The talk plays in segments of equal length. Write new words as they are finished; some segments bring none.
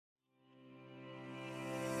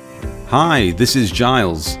Hi, this is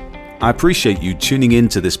Giles. I appreciate you tuning in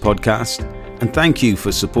to this podcast and thank you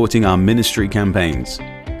for supporting our ministry campaigns.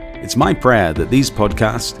 It's my prayer that these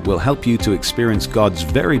podcasts will help you to experience God's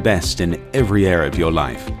very best in every area of your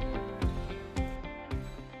life.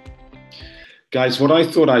 Guys, what I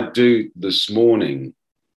thought I'd do this morning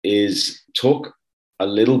is talk a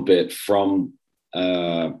little bit from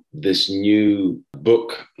this new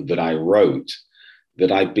book that I wrote that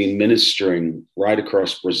I've been ministering right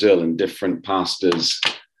across Brazil in different pastors'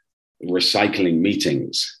 recycling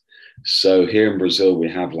meetings. So here in Brazil, we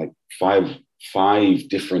have like five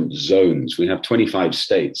different zones. We have 25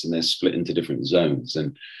 states and they're split into different zones.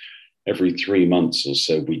 And every 3 months or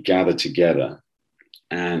so, we gather together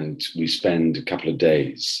and we spend a couple of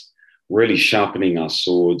days really sharpening our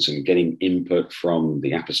swords and getting input from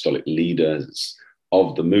the apostolic leaders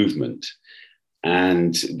of the movement.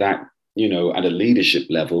 And that, at a leadership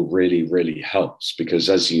level really helps because,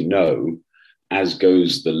 as you know, as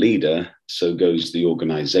goes the leader, so goes the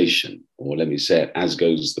organization. Or let me say it, as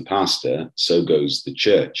goes the pastor, so goes the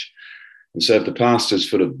church. And so if the pastor is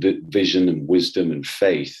full of vision and wisdom and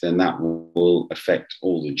faith, then that will affect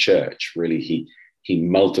all the church. Really, he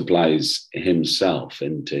multiplies himself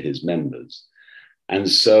into his members. And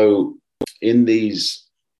so in these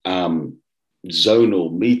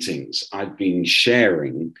zonal meetings, I've been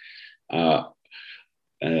sharing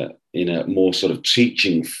in a more sort of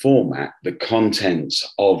teaching format, the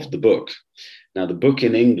contents of the book. Now, the book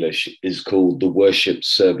in English is called The Worship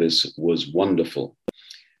Service Was Wonderful.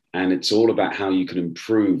 And it's all about how you can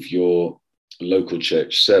improve your local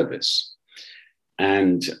church service.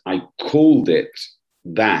 And I called it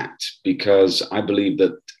that because I believe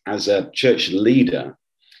that as a church leader,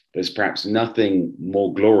 there's perhaps nothing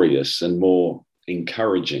more glorious and more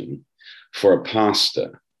encouraging for a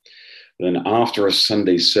pastor than after a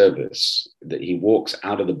Sunday service that he walks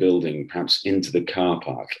out of the building, perhaps into the car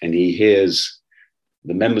park, and he hears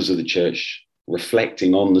the members of the church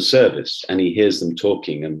reflecting on the service, and he hears them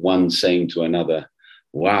talking and one saying to another,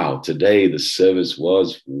 wow, today the service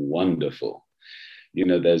was wonderful.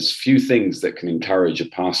 There's few things that can encourage a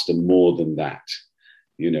pastor more than that.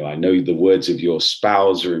 I know the words of your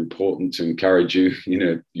spouse are important to encourage you.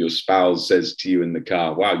 Your spouse says to you in the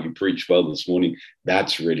car, wow, you preached well this morning.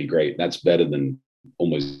 That's really great. That's better than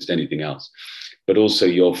almost anything else. But also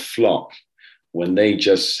your flock, when they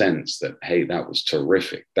just sense that, hey, that was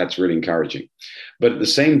terrific. That's really encouraging. But at the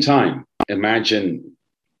same time, imagine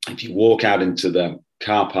if you walk out into the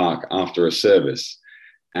car park after a service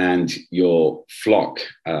and your flock,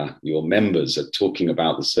 your members are talking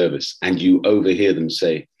about the service and you overhear them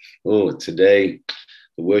say, oh, today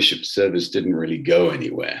the worship service didn't really go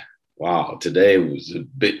anywhere. Wow, today was a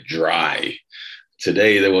bit dry.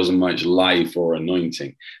 Today there wasn't much life or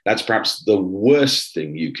anointing. That's perhaps the worst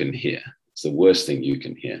thing you can hear. It's the worst thing you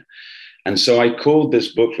can hear. And so I called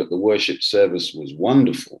this booklet, The Worship Service Was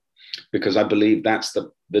Wonderful, because I believe that's the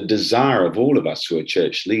desire of all of us who are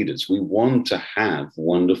church leaders. We want to have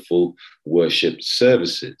wonderful worship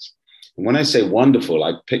services. And when I say wonderful,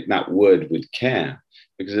 I pick that word with care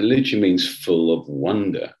because it literally means full of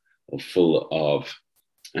wonder or full of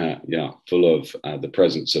the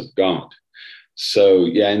presence of God. So,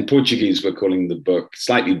 in Portuguese, we're calling the book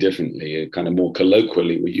slightly differently, kind of more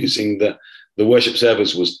colloquially. We're using the worship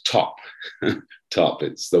service was top. Top.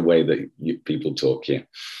 It's the way that people talk here.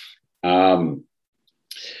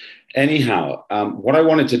 What I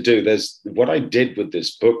wanted to do, what I did with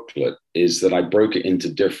this booklet is that I broke it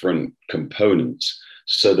into different components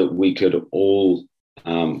so that we could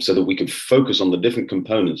focus on the different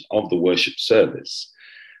components of the worship service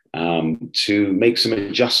to make some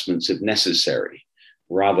adjustments if necessary,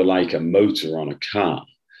 rather like a motor on a car.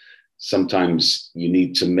 Sometimes you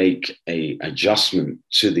need to make an adjustment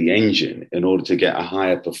to the engine in order to get a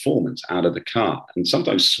higher performance out of the car. And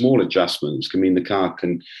sometimes small adjustments can mean the car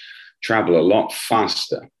can travel a lot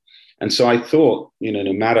faster. And so I thought,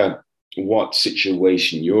 no matter what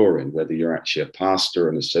situation you're in, whether you're actually a pastor,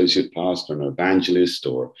 an associate pastor, an evangelist,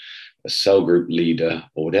 or a cell group leader,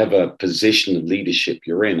 or whatever position of leadership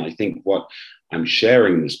you're in, I think what I'm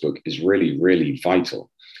sharing in this book is really vital.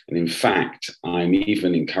 And in fact, I'm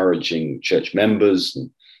even encouraging church members,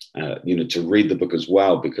 to read the book as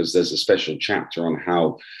well, because there's a special chapter on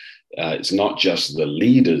how it's not just the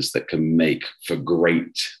leaders that can make for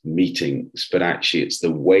great meetings, but actually it's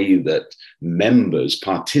the way that members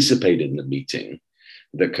participate in the meeting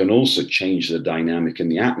that can also change the dynamic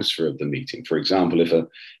and the atmosphere of the meeting. For example, if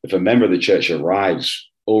a member of the church arrives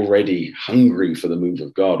already hungry for the move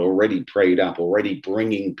of God, already prayed up, already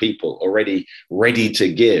bringing people, already ready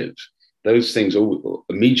to give, those things all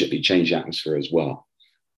immediately change the atmosphere as well.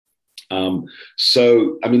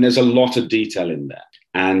 So, I mean, there's a lot of detail in there.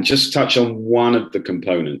 And just touch on one of the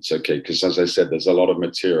components, okay? Because as I said, there's a lot of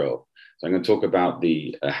material. So I'm going to talk about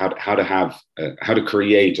the how to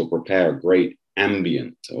create or prepare a great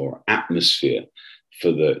ambient or atmosphere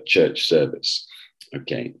for the church service,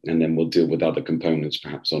 okay? And then we'll deal with other components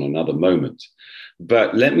perhaps on another moment.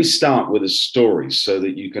 But let me start with a story so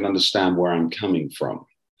that you can understand where I'm coming from.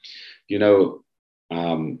 You know,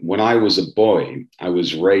 when I was a boy, I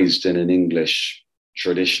was raised in an English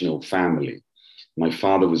traditional family. My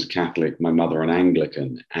father was a Catholic, my mother an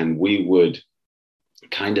Anglican, and we would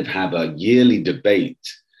kind of have a yearly debate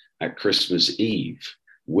at Christmas Eve,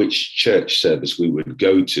 which church service we would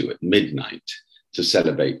go to at midnight to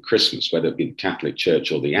celebrate Christmas, whether it be the Catholic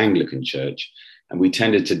Church or the Anglican Church. And we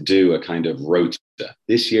tended to do a kind of rota.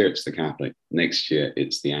 This year it's the Catholic, next year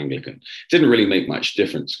it's the Anglican. It didn't really make much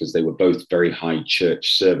difference because they were both very high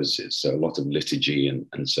church services, so a lot of liturgy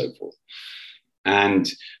and so forth.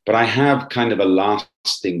 But I have kind of a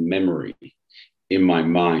lasting memory in my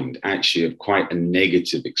mind, actually, of quite a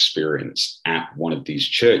negative experience at one of these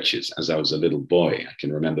churches as I was a little boy. I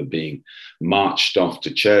can remember being marched off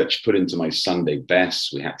to church, put into my Sunday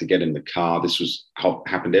best. We had to get in the car. This was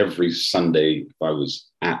happened every Sunday if I was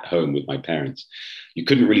at home with my parents. You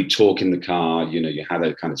couldn't really talk in the car. You know, you had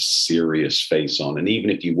a kind of serious face on. And even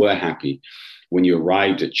if you were happy, when you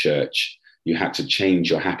arrived at church, you had to change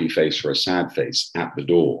your happy face for a sad face at the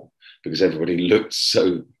door because everybody looked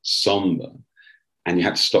so somber and you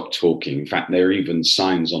had to stop talking. In fact, there are even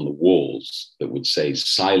signs on the walls that would say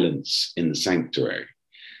silence in the sanctuary.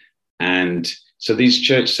 And so these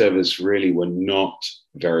church services really were not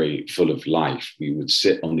very full of life. We would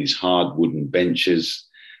sit on these hard wooden benches.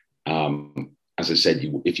 As I said,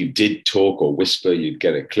 if you did talk or whisper, you'd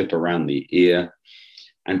get a clip around the ear.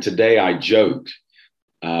 And today I joke,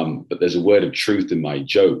 but there's a word of truth in my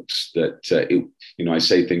jokes that, I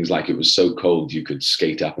say things like it was so cold you could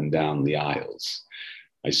skate up and down the aisles.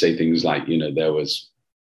 I say things like, there was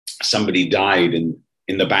somebody died in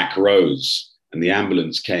the back rows and the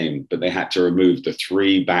ambulance came, but they had to remove the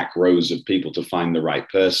 3 back rows of people to find the right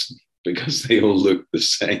person because they all looked the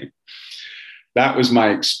same. That was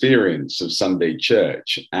my experience of Sunday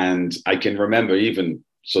church. And I can remember even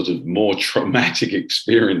sort of more traumatic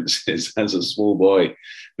experiences as a small boy,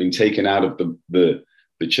 being taken out of the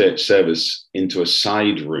church service into a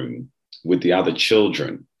side room with the other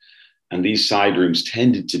children. And these side rooms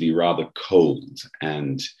tended to be rather cold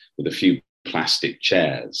and with a few plastic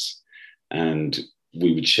chairs. And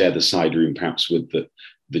we would share the side room perhaps with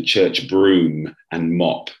the church broom and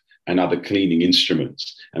mop and other cleaning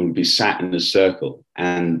instruments. And we'd be sat in a circle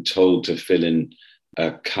and told to fill in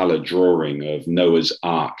a color drawing of Noah's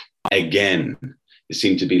Ark again. It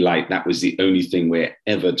seemed to be like that was the only thing we're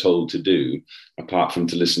ever told to do, apart from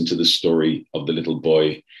to listen to the story of the little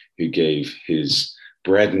boy who gave his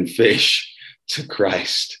bread and fish to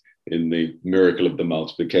Christ in the miracle of the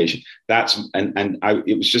multiplication.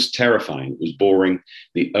 It was just terrifying. It was boring.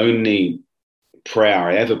 The only prayer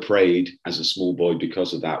I ever prayed as a small boy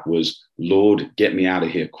because of that was, Lord, get me out of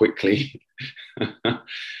here quickly.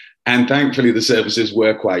 And thankfully, the services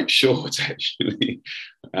were quite short, actually.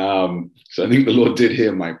 So I think the Lord did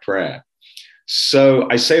hear my prayer. So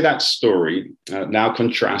I say that story, now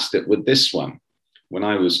contrast it with this one. When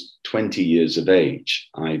I was 20 years of age,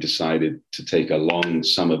 I decided to take a long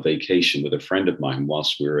summer vacation with a friend of mine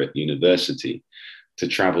whilst we were at university to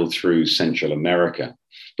travel through Central America.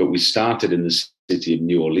 But we started in the city of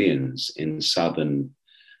New Orleans in southern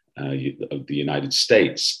of the United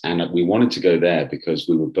States. And we wanted to go there because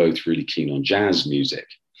we were both really keen on jazz music.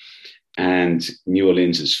 And New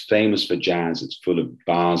Orleans is famous for jazz. It's full of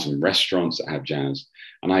bars and restaurants that have jazz.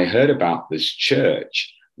 And I heard about this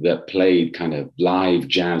church that played kind of live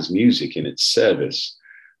jazz music in its service.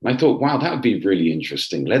 And I thought, wow, that would be really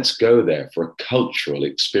interesting. Let's go there for a cultural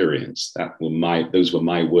experience. Those were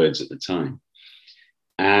my words at the time.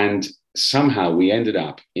 And somehow we ended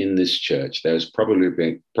up in this church. There was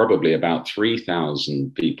probably about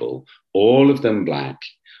 3,000 people, all of them black,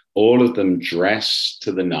 all of them dressed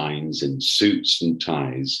to the nines in suits and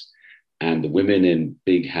ties, and the women in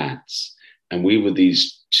big hats. And we were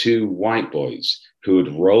these 2 white boys who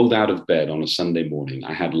had rolled out of bed on a Sunday morning.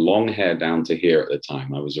 I had long hair down to here at the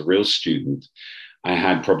time. I was a real student. I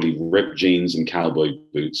had probably ripped jeans and cowboy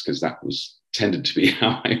boots because that tended to be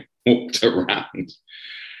how I walked around.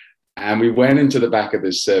 And we went into the back of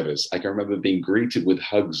this service. I can remember being greeted with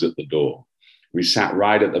hugs at the door. We sat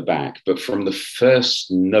right at the back, but from the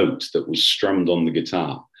first note that was strummed on the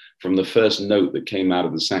guitar, from the first note that came out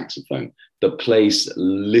of the saxophone, the place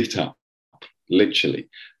lit up, literally.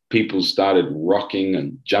 people started rocking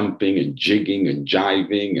and jumping and jigging and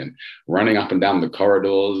jiving and running up and down the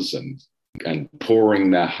corridors and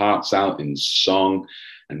pouring their hearts out in song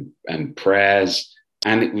and prayers.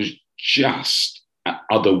 And it was just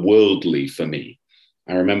otherworldly for me.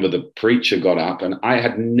 I remember the preacher got up, and I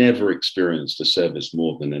had never experienced a service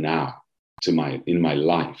more than an hour in my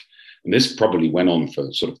life. And this probably went on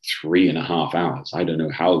for sort of 3.5 hours. I don't know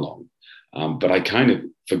how long, but I kind of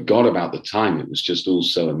forgot about the time. It was just all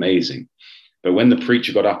so amazing. But when the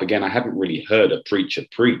preacher got up again, I hadn't really heard a preacher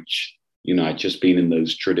preach. You know, I'd just been in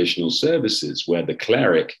those traditional services where the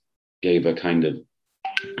cleric gave a kind of,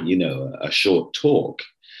 you know, a short talk.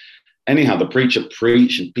 Anyhow, the preacher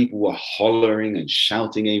preached and people were hollering and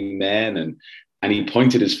shouting amen. And he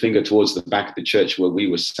pointed his finger towards the back of the church where we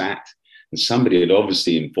were sat. And somebody had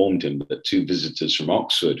obviously informed him that 2 visitors from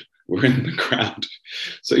Oxford were in the crowd.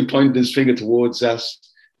 So he pointed his finger towards us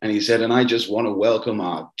and he said, and I just want to welcome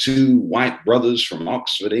our 2 white brothers from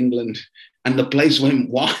Oxford, England. And the place went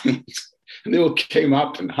wild. And they all came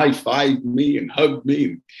up and high-fived me and hugged me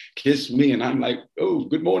and kissed me. And I'm like, oh,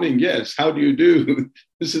 good morning. Yes, how do you do?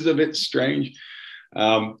 This is a bit strange.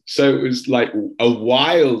 So it was like a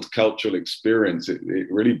wild cultural experience. It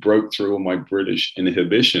really broke through all my British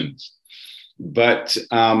inhibitions. But,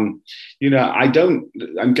 you know, I'm going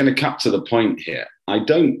to cut to the point here. I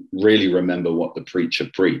don't really remember what the preacher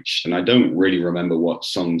preached, and I don't really remember what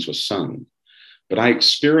songs were sung. But I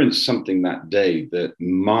experienced something that day that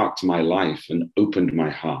marked my life and opened my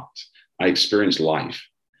heart. I experienced life.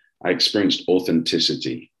 I experienced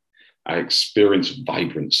authenticity. I experienced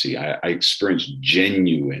vibrancy. I experienced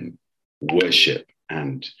genuine worship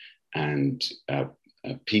and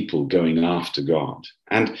people going after God.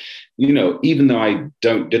 And, you know, even though I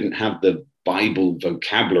didn't have the Bible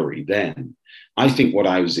vocabulary then, I think what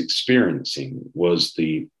I was experiencing was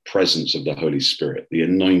the presence of the Holy Spirit, the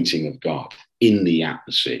anointing of God in the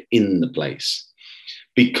atmosphere, in the place.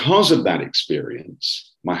 Because of that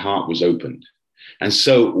experience, my heart was opened. And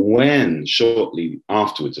so when shortly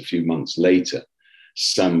afterwards, a few months later,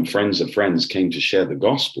 some friends of friends came to share the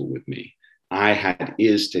gospel with me, I had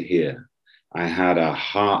ears to hear. I had a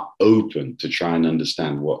heart open to try and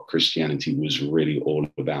understand what Christianity was really all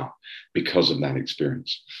about because of that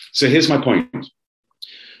experience. So here's my point.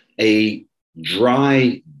 A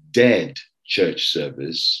dry, dead church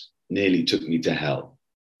service nearly took me to hell.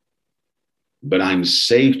 But I'm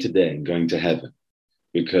saved today and going to heaven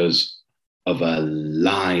because of a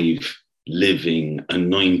live, living,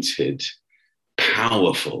 anointed,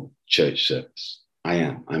 powerful church service.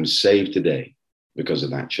 I'm saved today because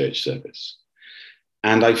of that church service.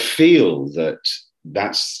 And I feel that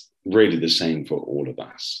that's really the same for all of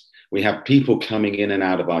us. We have people coming in and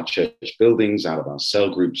out of our church buildings, out of our cell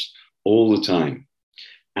groups all the time.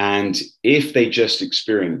 And if they just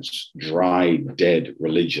experience dry, dead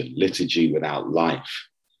religion, liturgy without life,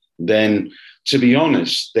 then to be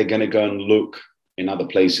honest, they're going to go and look in other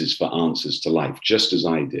places for answers to life, just as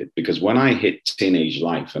I did. Because when I hit teenage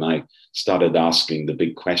life and I started asking the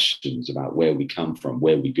big questions about where we come from,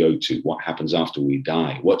 where we go to, what happens after we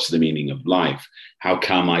die, what's the meaning of life, how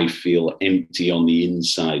come I feel empty on the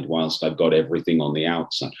inside whilst I've got everything on the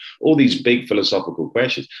outside, all these big philosophical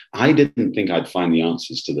questions, I didn't think I'd find the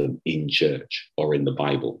answers to them in church or in the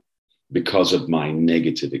Bible because of my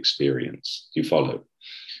negative experience. Do you follow?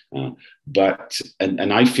 But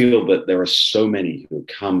I feel that there are so many who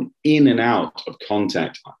come in and out of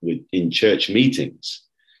contact in church meetings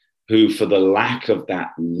who, for the lack of that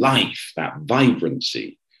life, that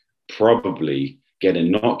vibrancy, probably get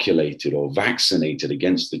inoculated or vaccinated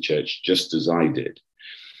against the church, just as I did.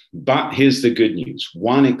 But here's the good news.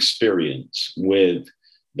 One experience with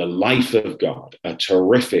the life of God, a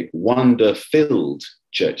terrific, wonder-filled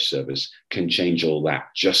church service, can change all that,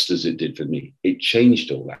 just as it did for me. It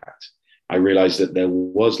changed all that. I realized that there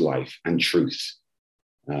was life and truth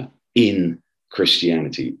in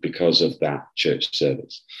Christianity because of that church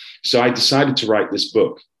service. So I decided to write this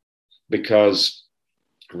book because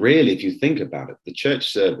really, if you think about it, the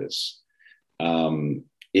church service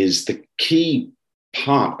is the key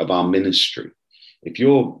part of our ministry. If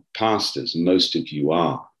you're pastors, most of you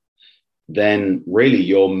are, then really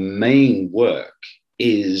your main work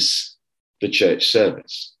is the church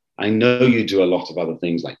service. I know you do a lot of other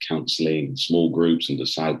things like counseling and small groups and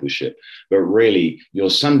discipleship, but really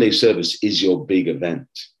your Sunday service is your big event.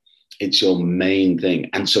 It's your main thing.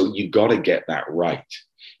 And so you got to get that right.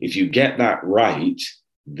 If you get that right,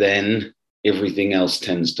 then everything else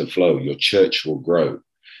tends to flow. Your church will grow.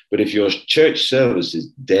 But if your church service is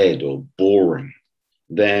dead or boring,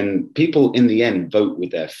 then people in the end vote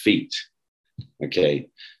with their feet. Okay.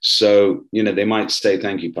 So, they might say,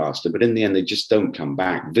 thank you, Pastor, but in the end, they just don't come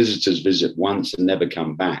back. Visitors visit once and never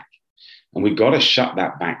come back. And we've got to shut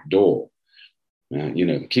that back door.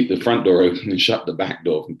 Keep the front door open and shut the back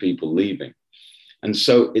door from people leaving. And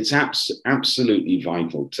so it's absolutely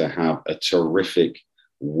vital to have a terrific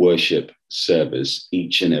worship service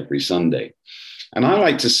each and every Sunday. And I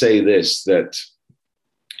like to say this, that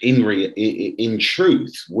in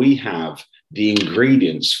truth, we have the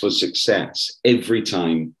ingredients for success every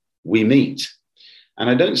time we meet. And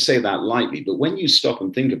I don't say that lightly, but when you stop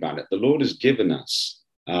and think about it, the Lord has given us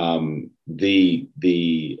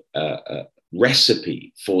the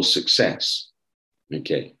recipe for success.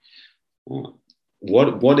 Okay.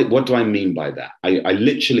 What do I mean by that? I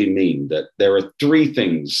literally mean that there are three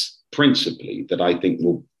things principally that I think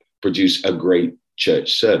will produce a great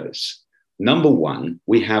church service. Number one,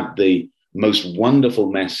 we have the most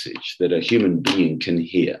wonderful message that a human being can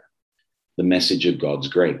hear, the message of God's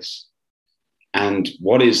grace. And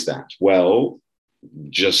what is that? Well,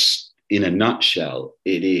 just in a nutshell,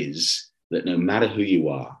 it is that no matter who you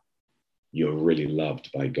are, you're really loved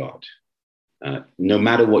by God. No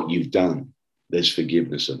matter what you've done, there's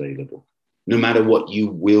forgiveness available. No matter what you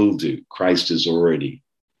will do, Christ has already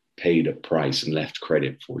paid a price and left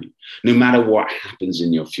credit for you. No matter what happens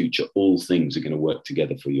in your future, all things are going to work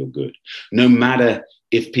together for your good. No matter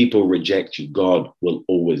if people reject you, God will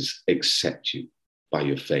always accept you by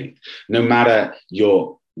your faith. No matter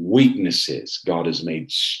your weaknesses, God has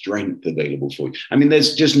made strength available for you. I mean,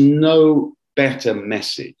 there's just no better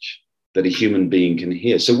message that a human being can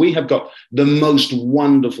hear. So we have got the most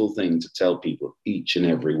wonderful thing to tell people each and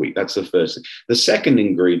every week. That's the first thing. The second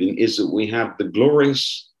ingredient is that we have the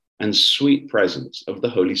glorious and sweet presence of the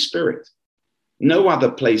Holy Spirit. No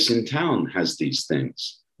other place in town has these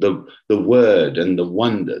things. The word and the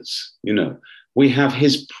wonders, we have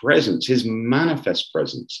his presence, his manifest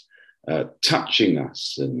presence, touching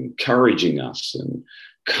us and encouraging us and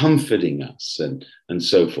comforting us and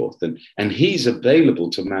so forth. And he's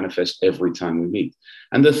available to manifest every time we meet.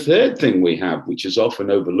 And the third thing we have, which is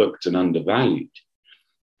often overlooked and undervalued,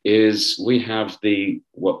 is we have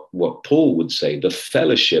what Paul would say, the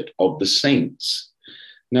fellowship of the saints.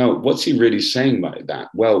 Now, what's he really saying by that?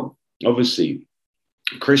 Well, obviously,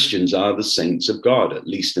 Christians are the saints of God, at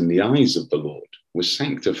least in the eyes of the Lord. We're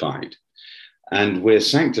sanctified. And we're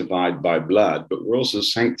sanctified by blood, but we're also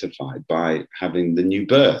sanctified by having the new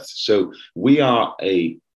birth. So we are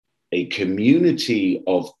a community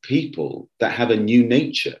of people that have a new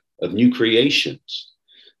nature, of new creations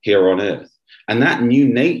here on earth. And that new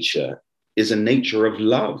nature is a nature of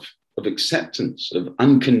love, of acceptance, of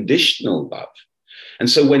unconditional love. And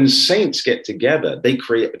so when saints get together, they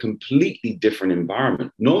create a completely different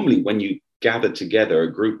environment. Normally, when you gather together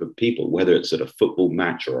a group of people, whether it's at a football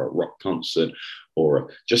match or a rock concert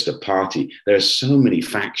or just a party, there are so many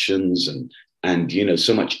factions and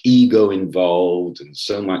so much ego involved and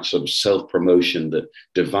so much sort of self-promotion that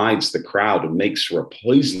divides the crowd and makes for a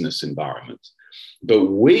poisonous environment. But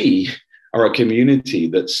we are a community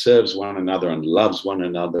that serves one another and loves one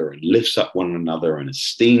another and lifts up one another and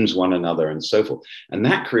esteems one another and so forth. And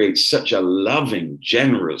that creates such a loving,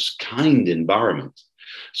 generous, kind environment.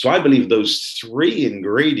 So I believe those three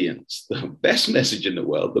ingredients, the best message in the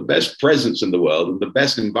world, the best presence in the world, and the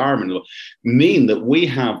best environment, mean that we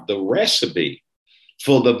have the recipe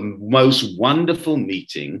for the most wonderful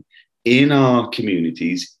meeting in our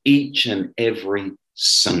communities each and every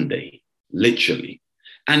Sunday, literally.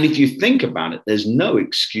 And if you think about it, there's no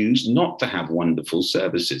excuse not to have wonderful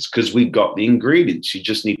services because we've got the ingredients. You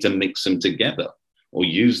just need to mix them together or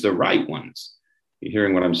use the right ones. You're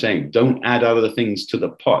hearing what I'm saying? Don't add other things to the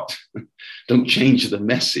pot. Don't change the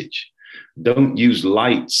message. Don't use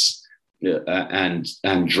lights and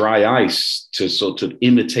dry ice to sort of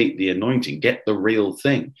imitate the anointing. Get the real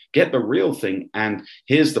thing. Get the real thing. And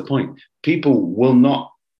here's the point. People will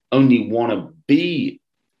not only want to be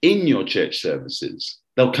in your church services,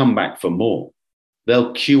 they'll come back for more.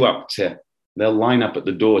 They'll they'll line up at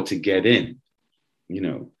the door to get in,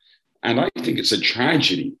 And I think it's a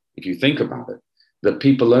tragedy, if you think about it, that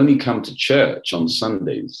people only come to church on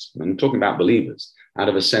Sundays, I'm talking about believers, out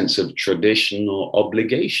of a sense of tradition or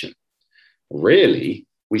obligation. Really,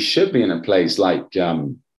 we should be in a place like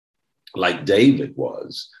David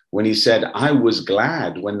was when he said, I was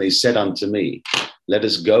glad when they said unto me, let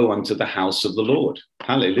us go unto the house of the Lord.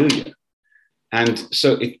 Hallelujah. And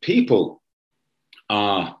so if people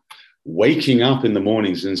are waking up in the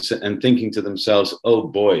mornings and thinking to themselves, oh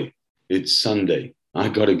boy, it's Sunday, I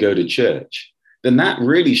got to go to church, then that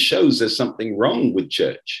really shows there's something wrong with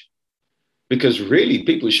church. Because really,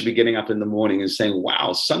 people should be getting up in the morning and saying,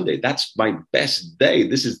 wow, Sunday, that's my best day.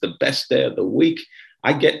 This is the best day of the week.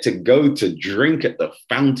 I get to go to drink at the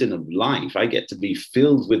fountain of life. I get to be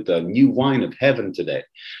filled with the new wine of heaven today.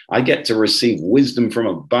 I get to receive wisdom from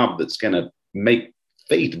above that's going to make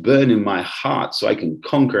faith burn in my heart so I can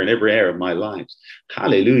conquer in every area of my life.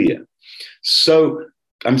 Hallelujah. So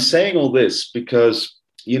I'm saying all this because,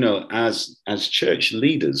 as church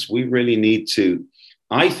leaders, we really need to,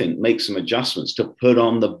 I think, make some adjustments to put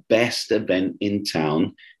on the best event in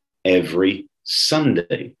town every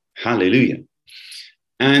Sunday. Hallelujah.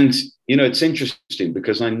 And, it's interesting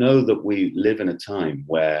because I know that we live in a time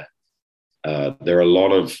where there are a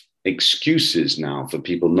lot of excuses now for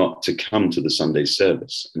people not to come to the Sunday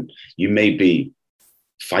service. And you may be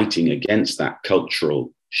fighting against that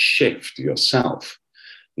cultural shift yourself,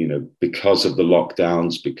 because of the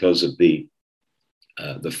lockdowns, because of the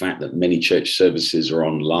fact that many church services are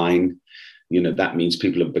online. That means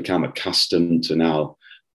people have become accustomed to now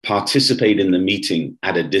participate in the meeting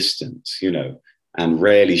at a distance, and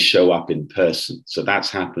rarely show up in person. So that's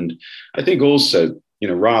happened. I think also,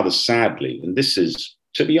 rather sadly, and this is,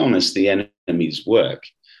 to be honest, the enemy's work,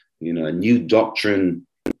 a new doctrine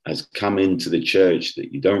has come into the church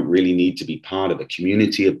that you don't really need to be part of a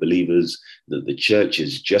community of believers, that the church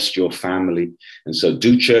is just your family. And so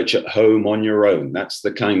do church at home on your own. That's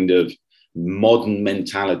the kind of modern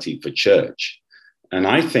mentality for church. And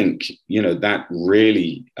I think, that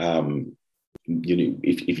really,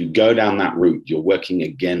 if you go down that route, you're working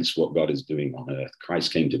against what God is doing on earth.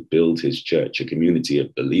 Christ came to build his church, a community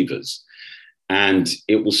of believers. And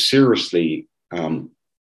it will seriously, how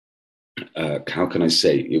can I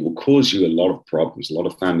say, it will cause you a lot of problems. A lot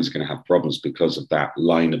of families are going to have problems because of that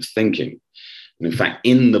line of thinking. And in fact,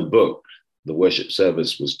 in the book, The Worship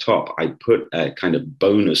Service Was Top, I put a kind of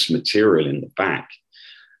bonus material in the back,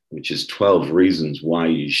 which is 12 reasons why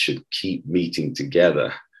you should keep meeting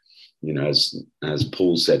together. As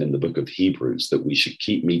Paul said in the book of Hebrews, that we should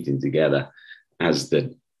keep meeting together as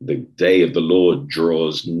the day of the Lord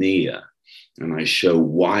draws near. And I show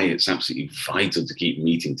why it's absolutely vital to keep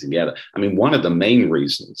meeting together. I mean, one of the main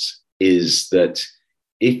reasons is that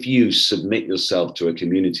if you submit yourself to a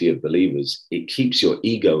community of believers, it keeps your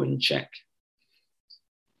ego in check.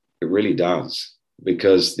 It really does,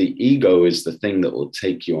 because the ego is the thing that will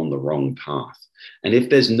take you on the wrong path. And if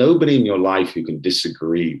there's nobody in your life who can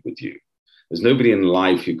disagree with you, there's nobody in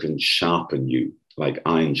life who can sharpen you like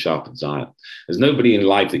iron sharpens iron, there's nobody in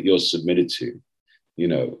life that you're submitted to,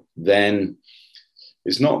 then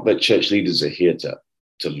it's not that church leaders are here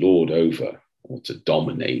to lord over or to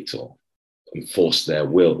dominate or enforce their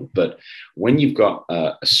will. But when you've got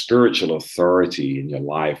a spiritual authority in your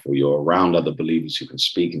life, or you're around other believers who can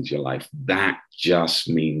speak into your life, that just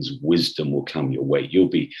means wisdom will come your way. You'll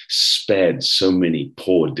be spared so many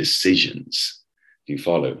poor decisions. If you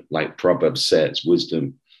follow, like Proverbs says,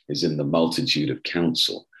 wisdom is in the multitude of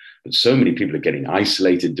counsel. But so many people are getting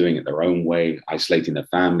isolated, doing it their own way, isolating their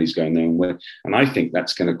families, going their own way. And I think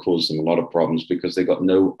that's going to cause them a lot of problems because they've got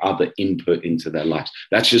no other input into their lives.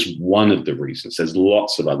 That's just one of the reasons. There's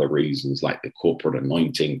lots of other reasons, like the corporate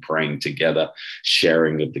anointing, praying together,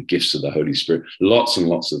 sharing of the gifts of the Holy Spirit, lots and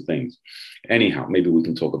lots of things. Anyhow, maybe we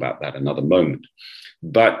can talk about that another moment.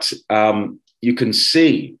 But you can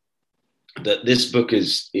see that this book and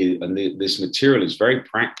this material is very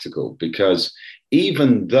practical, because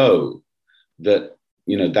even though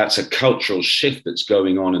that's a cultural shift that's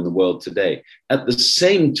going on in the world today, at the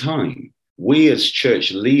same time, we as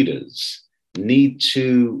church leaders need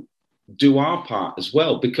to do our part as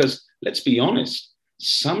well, because let's be honest,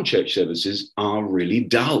 some church services are really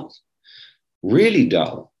dull.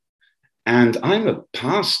 And I'm a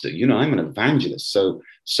pastor, I'm an evangelist. So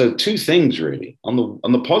two things really. On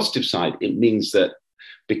the positive side, it means that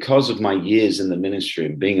because of my years in the ministry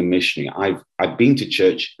and being a missionary, I've been to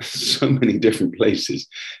church so many different places,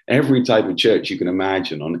 every type of church you can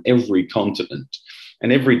imagine on every continent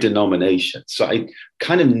and every denomination. So I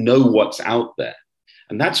kind of know what's out there.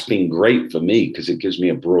 And that's been great for me because it gives me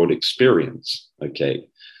a broad experience. Okay.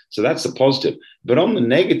 So that's the positive. But on the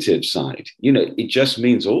negative side, it just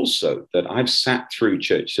means also that I've sat through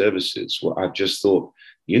church services where I've just thought,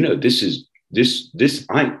 I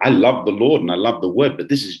love the Lord and I love the word, but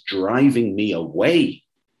this is driving me away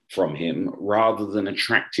from him rather than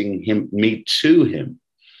attracting me to him.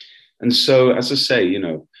 And so, as I say,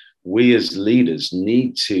 we as leaders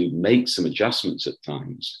need to make some adjustments at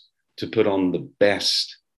times to put on the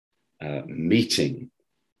best meeting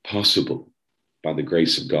possible by the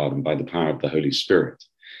grace of God and by the power of the Holy Spirit.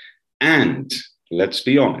 And let's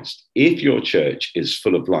be honest, if your church is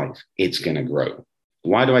full of life, it's going to grow.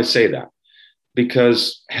 Why do I say that?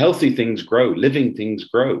 because healthy things grow, living things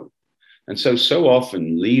grow. And so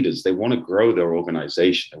often leaders, they want to grow their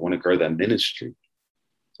organization, they want to grow their ministry.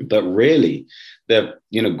 But really,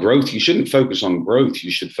 growth, you shouldn't focus on growth,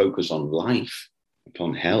 you should focus on life,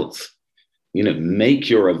 upon health. Make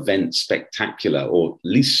your event spectacular, or at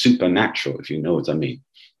least supernatural, if you know what I mean.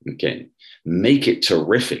 Okay. Make it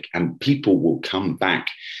terrific, and people will come back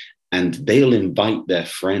and they'll invite their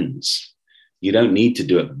friends. You don't need to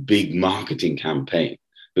do a big marketing campaign,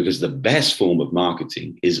 because the best form of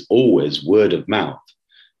marketing is always word of mouth.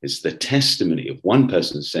 It's the testimony of one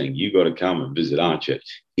person saying, you got to come and visit our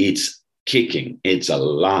church. It's kicking. It's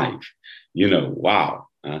alive. Wow.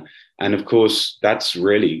 And of course, that's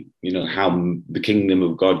really, how the kingdom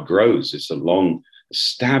of God grows. It's along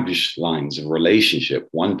established lines of relationship,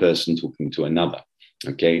 one person talking to another.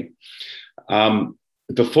 Okay.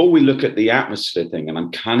 Before we look at the atmosphere thing, and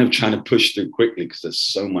I'm kind of trying to push through quickly because there's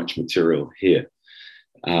so much material here.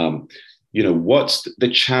 What's the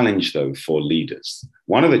challenge, though, for leaders?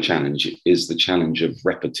 One of the challenges is the challenge of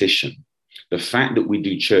repetition. The fact that we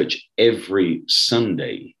do church every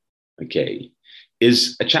Sunday, okay,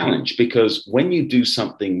 is a challenge, because when you do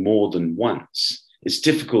something more than once, it's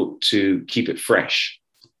difficult to keep it fresh.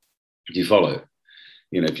 Do you follow?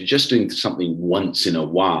 If you're just doing something once in a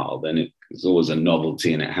while, then it's always a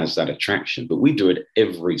novelty and it has that attraction. But we do it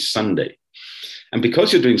every Sunday. And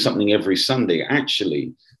because you're doing something every Sunday,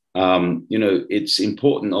 actually, it's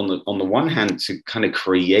important on the one hand to kind of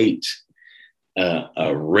create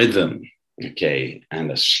a rhythm, okay,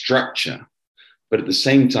 and a structure. But at the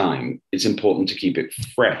same time, it's important to keep it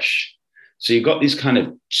fresh. So you've got these kind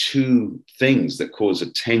of two things that cause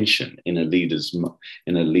attention in a leader's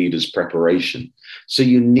preparation. So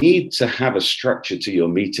you need to have a structure to your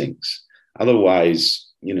meetings. Otherwise,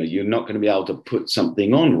 you're not going to be able to put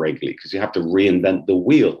something on regularly, because you have to reinvent the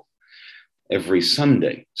wheel every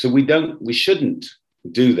Sunday. So we shouldn't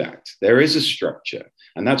do that. There is a structure.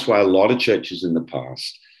 And that's why a lot of churches in the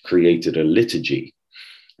past created a liturgy.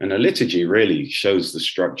 And a liturgy really shows the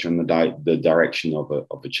structure and the direction of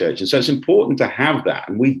a church. And so it's important to have that.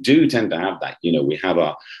 And we do tend to have that. We have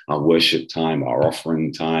our worship time, our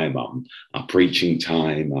offering time, our preaching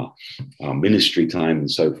time, our ministry time, and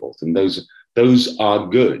so forth. And those are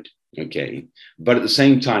good, okay? But at the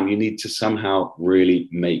same time, you need to somehow really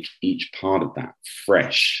make each part of that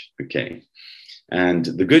fresh, okay? And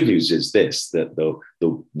the good news is this, that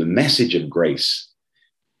the message of grace,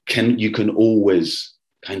 you can always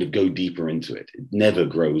kind of go deeper into it. It never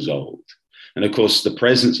grows old. And of course, the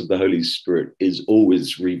presence of the Holy Spirit is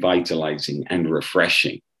always revitalizing and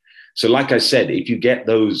refreshing. So like I said, if you get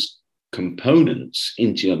those components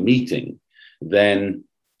into your meeting, then,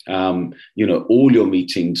 all your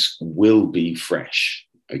meetings will be fresh.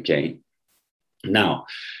 Okay. Now,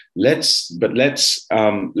 let's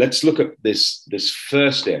look at this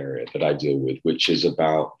first area that I deal with, which is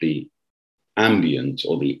about the ambient,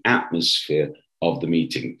 or the atmosphere of the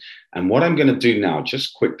meeting. And what I'm going to do now,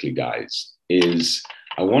 just quickly, guys, is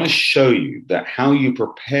I want to show you that how you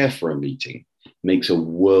prepare for a meeting makes a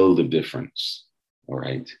world of difference. All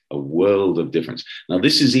right, a world of difference. Now,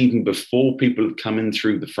 this is even before people have come in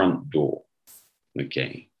through the front door.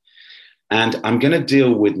 Okay. And I'm going to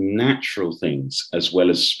deal with natural things as well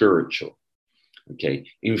as spiritual. Okay.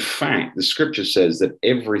 In fact, the scripture says that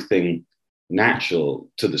everything natural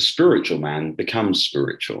to the spiritual man becomes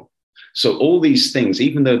spiritual. So all these things,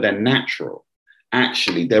 even though they're natural,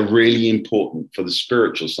 actually, they're really important for the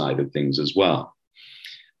spiritual side of things as well.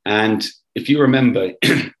 And if you remember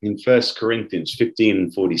in 1 Corinthians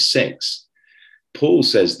 15:46, Paul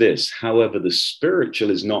says this, however, the spiritual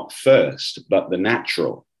is not first, but the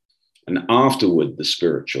natural, and afterward the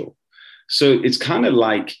spiritual. So it's kind of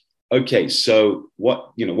like, okay, so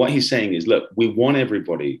what he's saying is, look, we want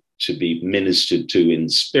everybody to be ministered to in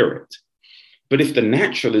spirit. But if the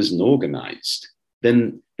natural isn't organized,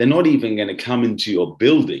 then they're not even going to come into your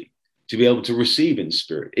building to be able to receive in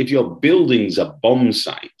spirit. If your building's a bomb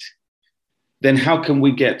site, then how can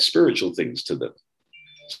we get spiritual things to them?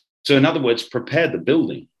 So in other words, prepare the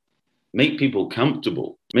building, make people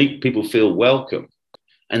comfortable, make people feel welcome,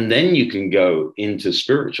 and then you can go into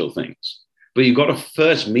spiritual things. But you've got to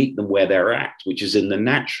first meet them where they're at, which is in the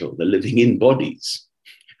natural, the living in bodies.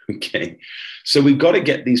 Okay, so we've got to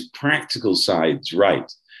get these practical sides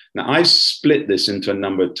right. Now, I split this into a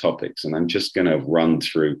number of topics, and I'm just going to run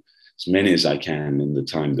through as many as I can in the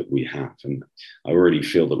time that we have. And I already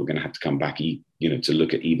feel that we're going to have to come back, to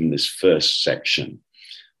look at even this first section.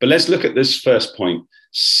 But let's look at this first point,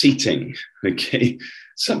 seating. Okay,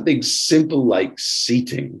 something simple like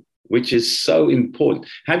seating, which is so important.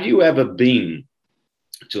 Have you ever been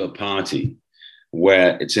to a party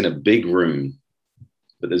where it's in a big room,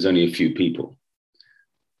 but there's only a few people.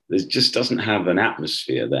 There just doesn't have an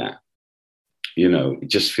atmosphere there. It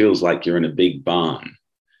just feels like you're in a big barn.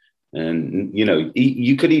 And,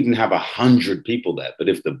 you could even have 100 people there, but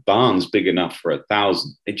if the barn's big enough for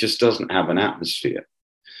 1,000, it just doesn't have an atmosphere.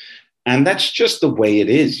 And that's just the way it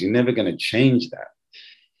is. You're never going to change that.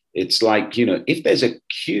 It's like, if there's a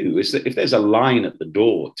queue, if there's a line at the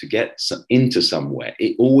door to get into somewhere,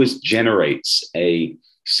 it always generates a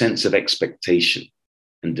sense of expectation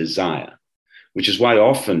and desire, which is why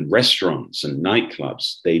often restaurants and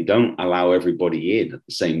nightclubs, they don't allow everybody in at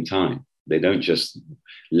the same time. They don't just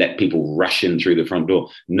let people rush in through the front door.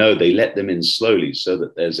 No, they let them in slowly so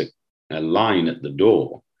that there's a line at the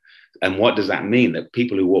door. And what does that mean? That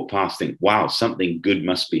people who walk past think, wow, something good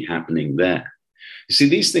must be happening there. You see,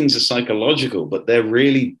 these things are psychological, but they're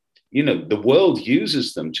really, the world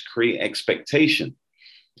uses them to create expectation.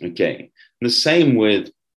 Okay. And the same with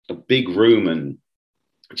a big room and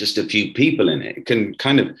just a few people in it. It can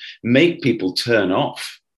kind of make people turn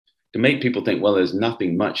off, to make people think, well, there's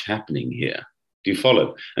nothing much happening here. Do you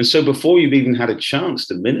follow? And so before you've even had a chance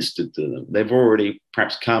to minister to them, they've already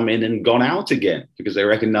perhaps come in and gone out again because they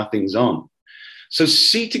reckon nothing's on. So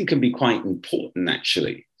seating can be quite important,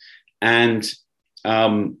 actually. And,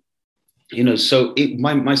 so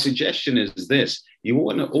my suggestion is this. You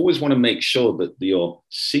always want to make sure that your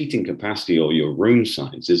seating capacity or your room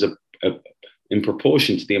size is in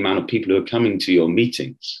proportion to the amount of people who are coming to your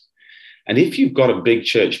meetings. And if you've got a big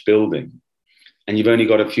church building and you've only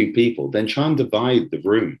got a few people, then try and divide the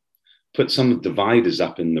room. Put some dividers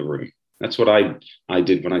up in the room. That's what I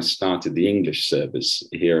did when I started the English service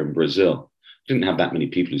here in Brazil. I didn't have that many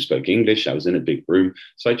people who spoke English. I was in a big room.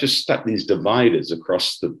 So I just stuck these dividers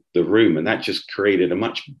across the room, and that just created a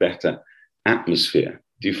much better atmosphere.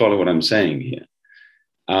 Do you follow what I'm saying here?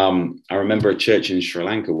 I remember a church in Sri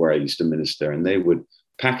Lanka where I used to minister, and they would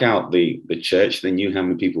pack out the church. They knew how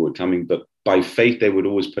many people were coming, but by faith, they would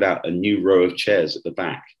always put out a new row of chairs at the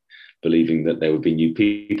back, believing that there would be new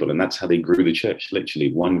people. And that's how they grew the church,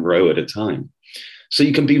 literally one row at a time. So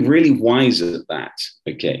you can be really wise at that,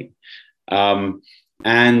 okay?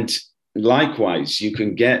 And likewise, you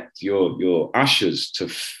can get your ushers to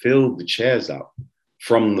fill the chairs up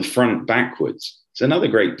from the front backwards. It's another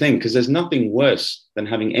great thing, because there's nothing worse than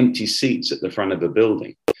having empty seats at the front of a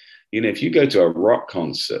building. If you go to a rock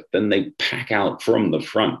concert, then they pack out from the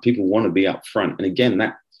front. People want to be up front. And again,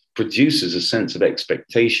 that produces a sense of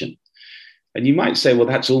expectation. And you might say, well,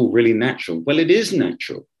 that's all really natural. Well, it is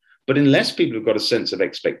natural. But unless people have got a sense of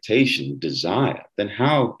expectation, desire, then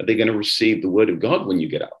how are they going to receive the word of God when you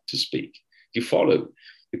get up to speak? Do you follow?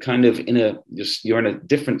 You're kind of you're in a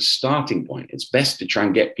different starting point. It's best to try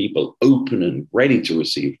and get people open and ready to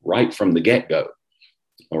receive right from the get-go.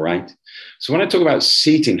 All right. So when I talk about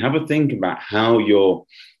seating, have a think about how your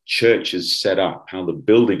church is set up, how the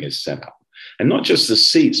building is set up, and not just the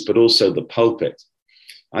seats, but also the pulpit.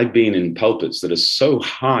 I've been in pulpits that are so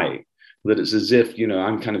high that it's as if,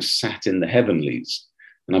 I'm kind of sat in the heavenlies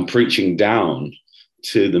and I'm preaching down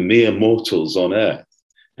to the mere mortals on earth.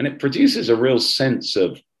 And it produces a real sense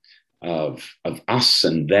of us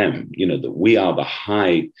and them, that we are the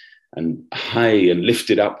high and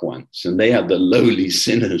lifted up ones, and they are the lowly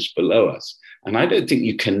sinners below us. And I don't think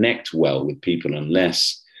you connect well with people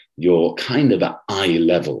unless you're kind of at eye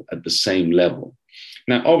level, at the same level.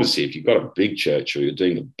 Now, obviously, if you've got a big church or you're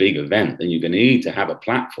doing a big event, then you're going to need to have a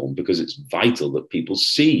platform, because it's vital that people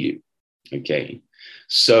see you. Okay.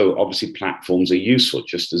 So obviously platforms are useful,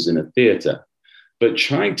 just as in a theater, but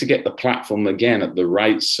trying to get the platform again at the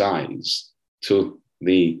right size to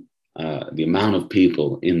the amount of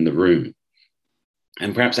people in the room.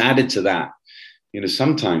 And perhaps added to that,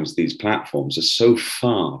 sometimes these platforms are so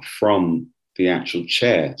far from the actual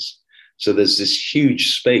chairs. So there's this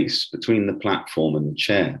huge space between the platform and the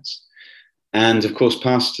chairs. And of course,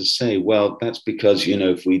 pastors say, well, that's because,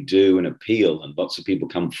 if we do an appeal and lots of people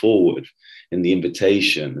come forward in the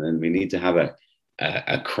invitation, then we need to have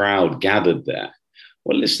a crowd gathered there.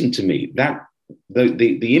 Well, listen to me, that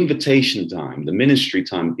the invitation time, the ministry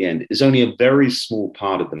time at the end is only a very small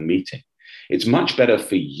part of the meeting. It's much better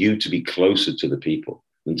for you to be closer to the people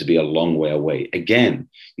than to be a long way away. Again,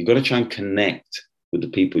 you've got to try and connect with the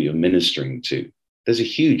people you're ministering to. There's a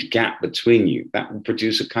huge gap between you. That will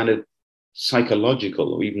produce a kind of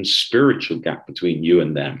psychological or even spiritual gap between you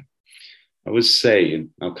and them. I would say, and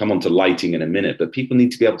I'll come on to lighting in a minute, but people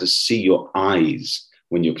need to be able to see your eyes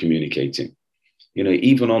when you're communicating.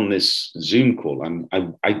 Even on this Zoom call,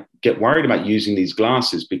 I get worried about using these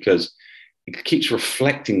glasses because it keeps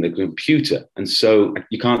reflecting the computer. And so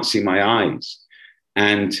you can't see my eyes.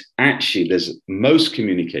 And actually, there's most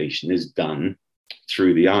communication is done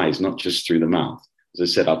through the eyes, not just through the mouth. As I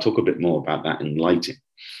said, I'll talk a bit more about that in lighting.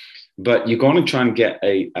 But you're going to try and get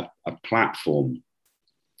a platform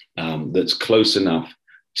that's close enough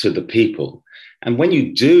to the people. And when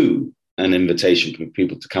you do an invitation for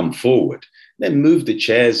people to come forward, then move the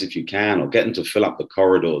chairs if you can, or get them to fill up the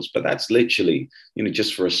corridors. But that's literally,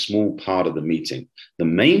 just for a small part of the meeting. The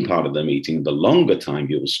main part of the meeting, the longer time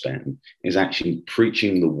you'll spend, is actually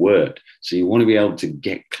preaching the word. So you want to be able to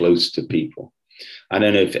get close to people. I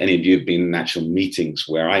don't know if any of you have been in actual meetings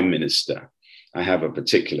where I minister. I have a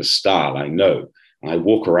particular style, I know. I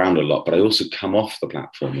walk around a lot, but I also come off the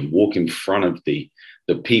platform and walk in front of the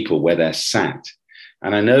people where they're sat.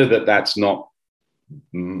 And I know that that's not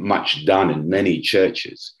much done in many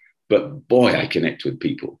churches, but boy, I connect with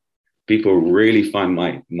people. People really find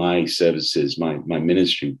my services, my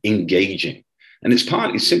ministry engaging. And it's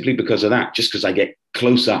partly simply because of that, just because I get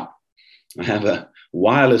close up. I have a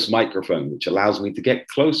wireless microphone, which allows me to get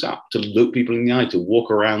close up, to look people in the eye, to walk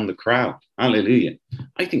around the crowd. Hallelujah.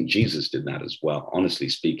 I think Jesus did that as well, honestly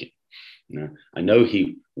speaking. I know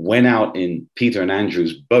he went out in Peter and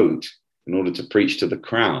Andrew's boat in order to preach to the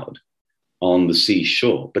crowd on the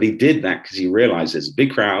seashore. But he did that because he realized there's a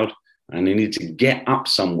big crowd and he needed to get up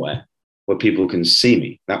somewhere where people can see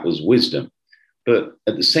me. That was wisdom. But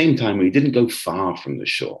at the same time, he didn't go far from the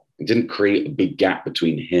shore. He didn't create a big gap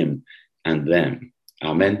between him and them.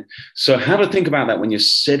 Amen. So have a think about that when you're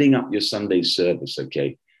setting up your Sunday service,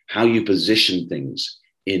 okay? How you position things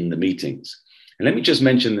in the meetings. And let me just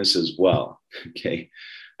mention this as well, okay?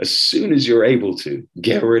 As soon as you're able to,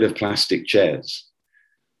 get rid of plastic chairs.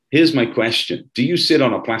 Here's my question. Do you sit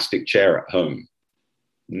on a plastic chair at home?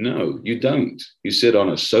 No, you don't. You sit on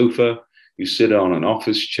a sofa, you sit on an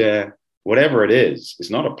office chair, whatever it is. It's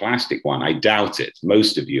not a plastic one. I doubt it.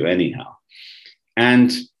 Most of you anyhow.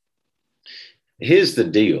 And here's the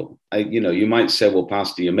deal. You might say, well,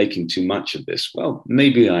 Pastor, you're making too much of this. Well,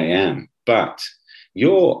 maybe I am, but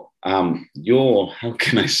your how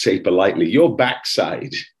can I say politely, your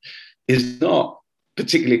backside is not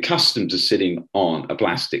particularly accustomed to sitting on a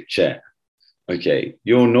plastic chair. Okay,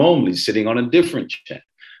 you're normally sitting on a different chair.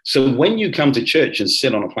 So when you come to church and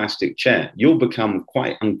sit on a plastic chair, you'll become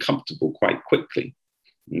quite uncomfortable quite quickly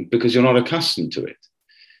because you're not accustomed to it.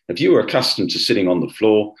 If you were accustomed to sitting on the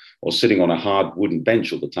floor or sitting on a hard wooden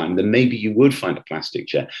bench all the time, then maybe you would find a plastic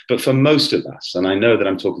chair. But for most of us, and I know that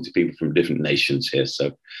I'm talking to people from different nations here,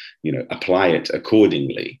 so, apply it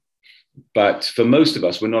accordingly. But for most of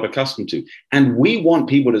us, we're not accustomed to. And we want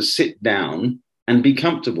people to sit down and be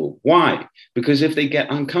comfortable. Why? Because if they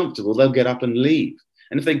get uncomfortable, they'll get up and leave.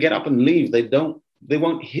 And if they get up and leave, they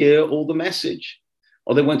won't hear all the message,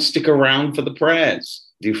 or they won't stick around for the prayers.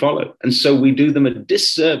 Do you follow? And so we do them a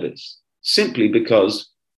disservice simply because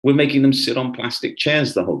we're making them sit on plastic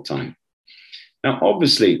chairs the whole time. Now,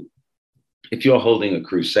 obviously, if you're holding a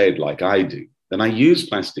crusade like I do, then I use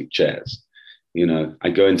plastic chairs. I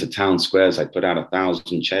go into town squares, I put out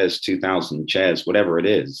 1,000 chairs, 2,000 chairs, whatever it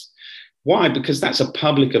is. Why? Because that's a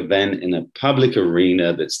public event in a public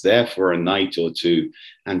arena that's there for a night or two,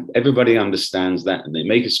 and everybody understands that, and they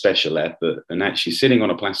make a special effort, and actually sitting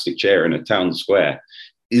on a plastic chair in a town square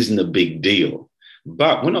isn't a big deal.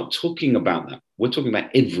 But we're not talking about that. We're talking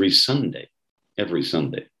about every Sunday,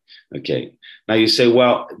 okay? Now you say,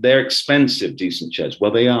 well, they're expensive, decent chairs.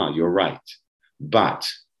 Well, they are, you're right. But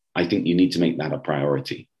I think you need to make that a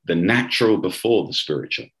priority. The natural before the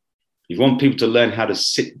spiritual. You want people to learn how to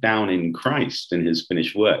sit down in Christ and his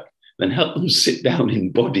finished work, then help them sit down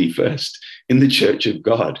in body first in the church of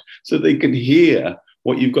God so they can hear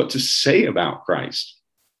what you've got to say about Christ.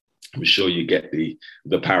 I'm sure you get the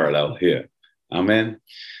parallel here. Amen.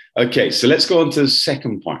 Okay, so let's go on to the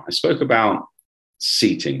second point. I spoke about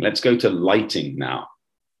seating. Let's go to lighting now,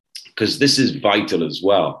 because this is vital as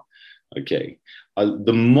well. Okay,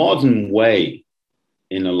 the modern way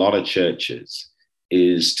in a lot of churches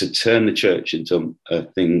is to turn the church into a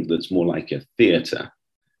thing that's more like a theater.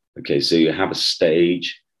 Okay, so you have a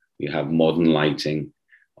stage, you have modern lighting,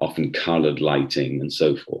 often colored lighting and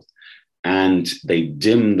so forth. And they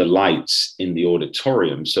dim the lights in the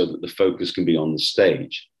auditorium so that the focus can be on the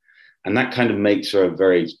stage. And that kind of makes for a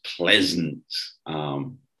very pleasant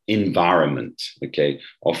environment, okay?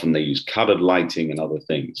 Often they use colored lighting and other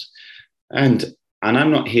things. And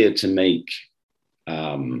I'm not here to make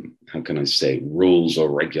how can I say, rules or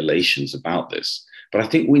regulations about this. But I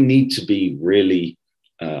think we need to be really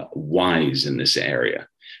wise in this area,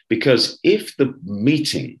 because if the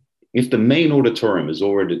main auditorium is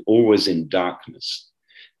always in darkness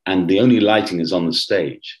and the only lighting is on the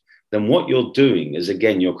stage, then what you're doing is,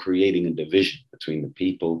 again, you're creating a division between the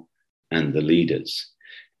people and the leaders.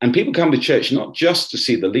 And people come to church not just to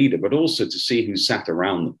see the leader, but also to see who sat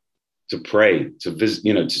around them, to pray, to visit,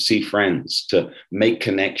 to see friends, to make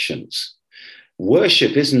connections.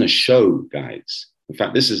 Worship isn't a show, guys. In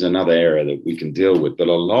fact, this is another area that we can deal with, but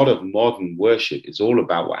a lot of modern worship is all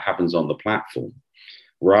about what happens on the platform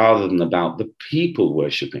rather than about the people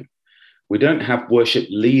worshiping. We don't have worship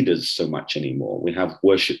leaders so much anymore. We have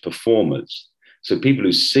worship performers. So people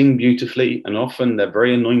who sing beautifully, and often they're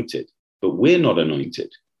very anointed, but we're not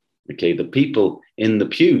anointed. Okay, the people in the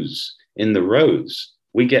pews, in the rows,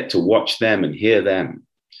 we get to watch them and hear them,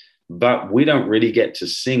 but we don't really get to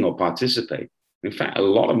sing or participate. In fact, a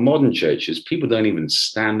lot of modern churches, people don't even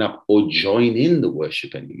stand up or join in the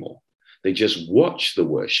worship anymore. They just watch the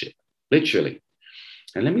worship, literally.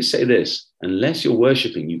 And let me say this, unless you're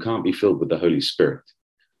worshiping, you can't be filled with the Holy Spirit.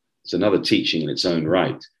 It's another teaching in its own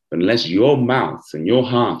right. But unless your mouth and your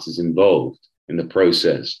heart is involved in the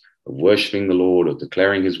process of worshiping the Lord or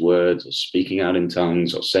declaring his words or speaking out in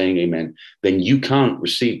tongues or saying amen, then you can't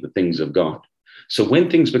receive the things of God. So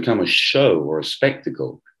when things become a show or a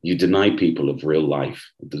spectacle, you deny people of real life,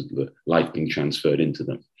 the life being transferred into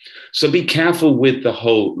them. So be careful with the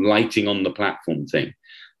whole lighting on the platform thing,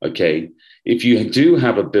 okay? If you do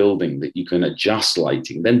have a building that you can adjust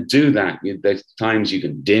lighting, then do that. There's times you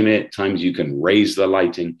can dim it, times you can raise the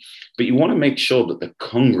lighting, but you want to make sure that the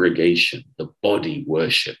congregation, the body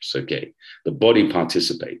worships, okay? The body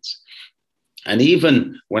participates. And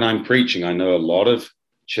even when I'm preaching, I know a lot of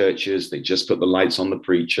churches, they just put the lights on the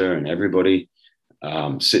preacher and everybody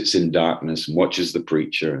sits in darkness and watches the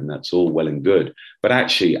preacher, and that's all well and good. But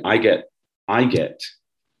actually, I get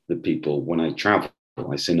the people when I travel.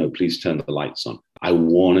 I say, no, please turn the lights on. I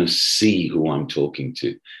want to see who I'm talking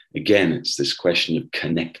to. Again, it's this question of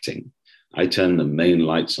connecting. I turn the main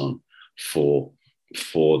lights on for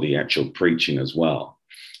the actual preaching as well.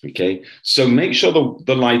 Okay, so make sure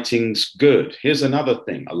the lighting's good. Here's another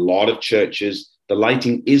thing. A lot of churches, the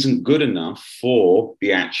lighting isn't good enough for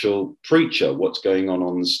the actual preacher, what's going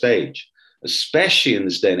on the stage, especially in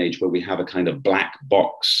this day and age where we have a kind of black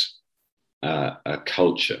box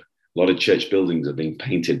culture. A lot of church buildings are being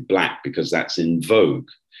painted black because that's in vogue.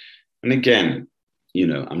 And again,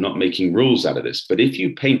 I'm not making rules out of this, but if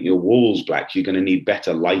you paint your walls black, you're going to need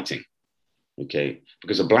better lighting, okay?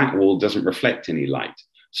 Because a black wall doesn't reflect any light.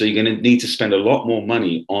 So you're going to need to spend a lot more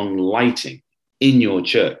money on lighting in your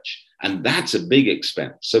church. And that's a big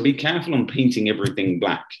expense. So be careful on painting everything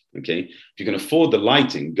black, okay? If you can afford the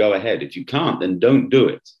lighting, go ahead. If you can't, then don't do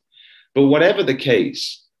it. But whatever the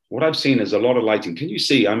case, what I've seen is a lot of lighting. Can you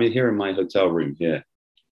see? I'm here in my hotel room here,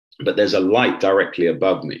 but there's a light directly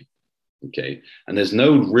above me, okay? And there's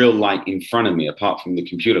no real light in front of me apart from the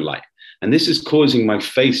computer light. And this is causing my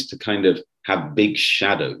face to kind of have big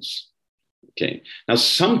shadows, okay? Now,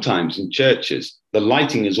 sometimes in churches, the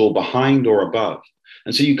lighting is all behind or above.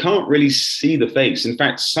 And so you can't really see the face. In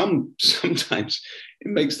fact, sometimes it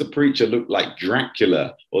makes the preacher look like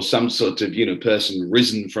Dracula or some sort of, person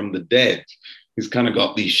risen from the dead. He's kind of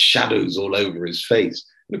got these shadows all over his face.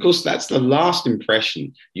 And of course, that's the last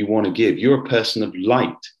impression you want to give. You're a person of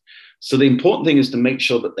light. So the important thing is to make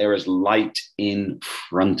sure that there is light in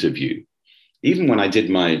front of you. Even when I did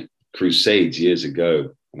my crusades years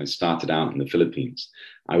ago, when I started out in the Philippines,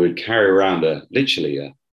 I would carry around literally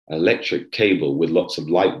an electric cable with lots of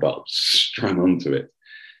light bulbs strung onto it.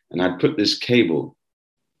 And I'd put this cable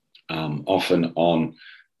often on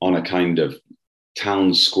a kind of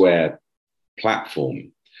town square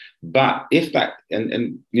platform. But if that,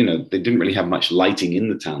 and they didn't really have much lighting in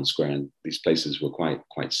the town square, and these places were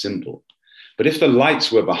quite simple. But if the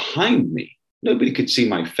lights were behind me, nobody could see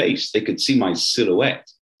my face. They could see my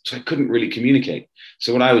silhouette. So I couldn't really communicate.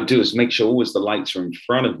 So what I would do is make sure always the lights are in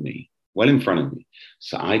front of me, well in front of me,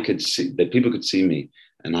 so I could see, that people could see me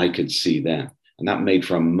and I could see them. And that made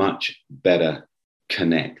for a much better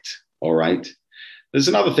connect, all right? There's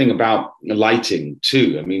another thing about lighting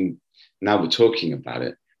too. I mean, now we're talking about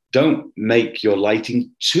it. Don't make your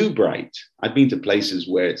lighting too bright. I've been to places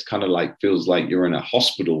where it's kind of like, feels like you're in a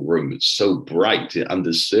hospital room. It's so bright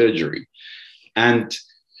under surgery. And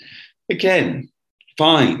again,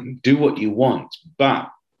 fine, do what you want. But,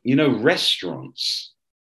 restaurants,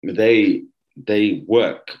 they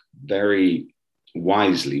work very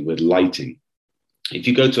wisely with lighting. If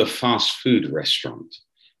you go to a fast food restaurant,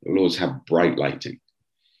 it will always have bright lighting.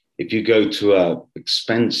 If you go to an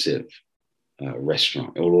expensive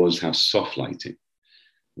restaurant, it will always have soft lighting.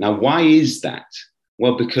 Now, why is that?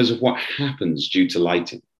 Well, because of what happens due to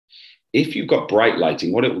lighting. If you've got bright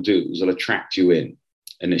lighting, what it will do is it'll attract you in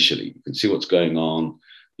initially. You can see what's going on.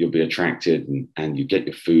 you'll be attracted and you get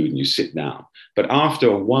your food and you sit down. But after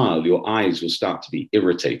a while, your eyes will start to be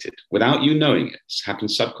irritated without you knowing it. It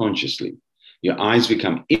happens subconsciously. Your eyes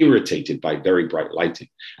become irritated by very bright lighting.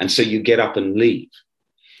 And so you get up and leave.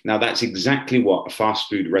 Now, that's exactly what a fast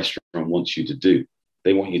food restaurant wants you to do.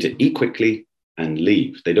 They want you to eat quickly and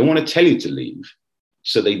leave. They don't want to tell you to leave.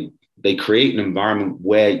 So they create an environment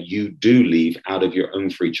where you do leave out of your own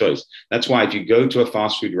free choice. That's why if you go to a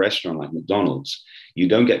fast food restaurant like McDonald's, you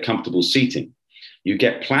don't get comfortable seating. You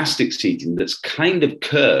get plastic seating that's kind of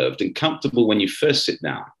curved and comfortable when you first sit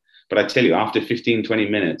down. But I tell you, after 15, 20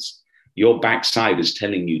 minutes, your backside is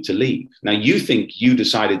telling you to leave. Now, you think you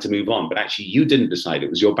decided to move on, but actually you didn't decide. It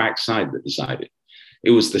was your backside that decided.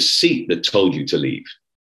 It was the seat that told you to leave.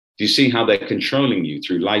 Do you see how they're controlling you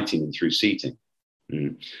through lighting and through seating?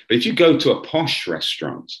 But if you go to a posh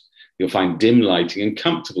restaurant, you'll find dim lighting and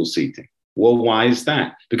comfortable seating. Well, why is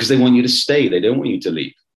that? Because they want you to stay. They don't want you to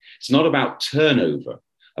leave. It's not about turnover.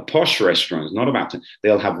 A posh restaurant is not about,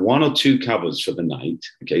 they'll have one or two covers for the night.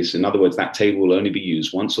 Okay. So in other words, that table will only be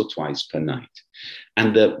used once or twice per night.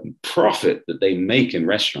 And the profit that they make in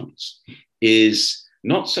restaurants is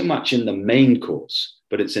not so much in the main course,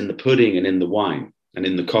 but it's in the pudding and in the wine and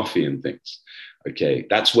in the coffee and things. Okay,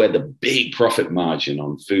 that's where the big profit margin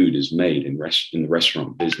on food is made in the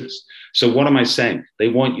restaurant business. So what am I saying? They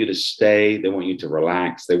want you to stay. They want you to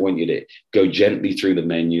relax. They want you to go gently through the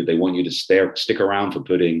menu. They want you to stick around for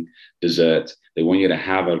pudding, dessert. They want you to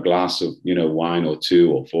have a glass of, wine or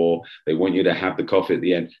two or four. They want you to have the coffee at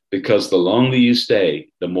the end, because the longer you stay,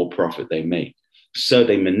 the more profit they make. So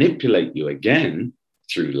they manipulate you again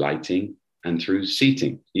through lighting and through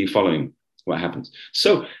seating. Are you following what happens?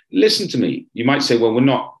 So listen to me. You might say, well, we're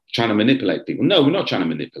not trying to manipulate people. No, we're not trying to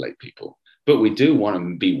manipulate people, but we do want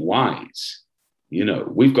to be wise.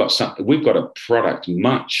 We've got a product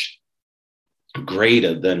much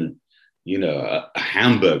greater than, a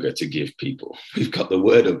hamburger to give people. We've got the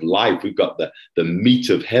word of life. We've got the meat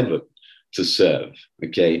of heaven to serve.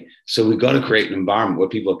 Okay. So we've got to create an environment where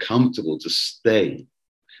people are comfortable to stay,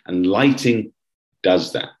 and lighting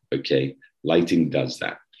does that. Okay. Lighting does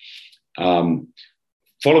that.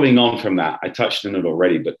 Following on from that, I touched on it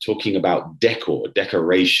already, but talking about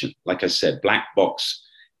decoration, like I said, black box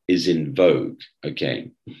is in vogue.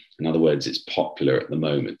 Okay. In other words, it's popular at the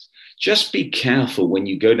moment. Just be careful when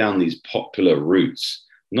you go down these popular routes,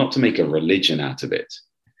 not to make a religion out of it.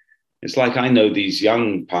 It's like, I know these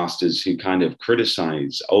young pastors who kind of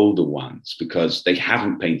criticize older ones because they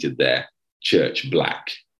haven't painted their church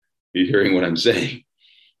black. You're hearing what I'm saying?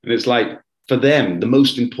 And it's like, for them, the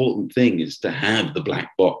most important thing is to have the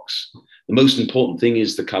black box. The most important thing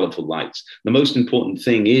is the colorful lights. The most important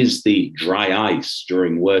thing is the dry ice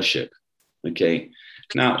during worship. Okay.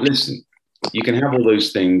 Now, listen, you can have all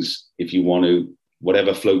those things if you want to,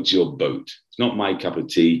 whatever floats your boat. It's not my cup of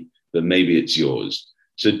tea, but maybe it's yours.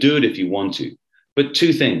 So do it if you want to. But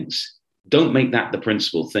two things, don't make that the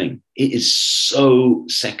principal thing. It is so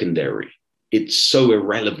secondary. It's so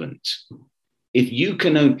irrelevant. If you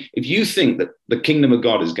think that the kingdom of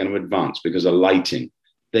God is going to advance because of lighting,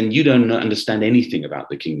 then you don't understand anything about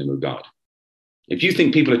the kingdom of God. If you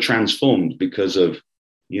think people are transformed because of,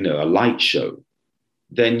 a light show,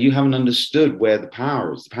 then you haven't understood where the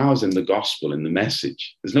power is. The power is in the gospel, in the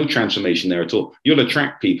message. There's no transformation there at all. You'll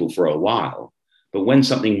attract people for a while, but when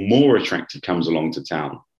something more attractive comes along to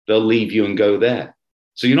town, they'll leave you and go there.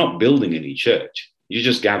 So you're not building any church. You're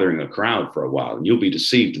just gathering a crowd for a while, and you'll be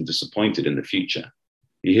deceived and disappointed in the future.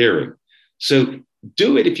 You're hearing? So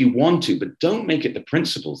do it if you want to, but don't make it the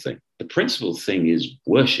principal thing. The principal thing is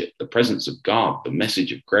worship, the presence of God, the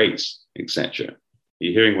message of grace, etc.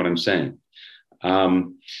 You're hearing what I'm saying?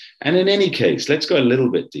 And in any case, let's go a little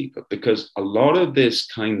bit deeper, because a lot of this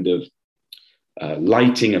kind of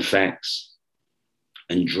lighting effects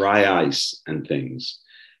and dry ice and things,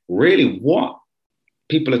 really what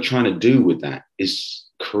people are trying to do with that is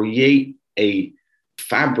create a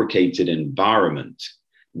fabricated environment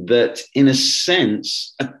that, in a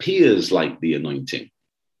sense, appears like the anointing.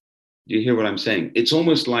 Do you hear what I'm saying? It's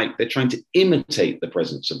almost like they're trying to imitate the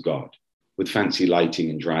presence of God with fancy lighting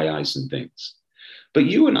and dry ice and things. But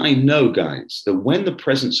you and I know, guys, that when the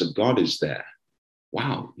presence of God is there,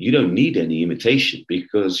 wow, you don't need any imitation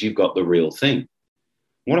because you've got the real thing.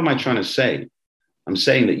 What am I trying to say? I'm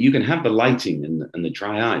saying that you can have the lighting and the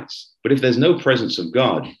dry ice, but if there's no presence of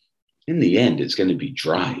God, in the end, it's going to be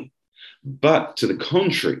dry. But to the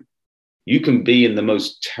contrary, you can be in the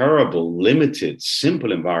most terrible, limited,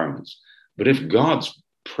 simple environments. But if God's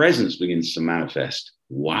presence begins to manifest,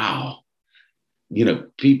 wow,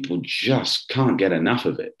 people just can't get enough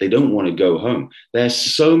of it. They don't want to go home. There's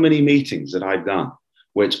so many meetings that I've done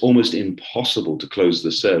where it's almost impossible to close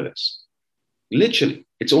the service. Literally,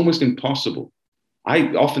 it's almost impossible.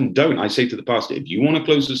 I often don't. I say to the pastor, if you want to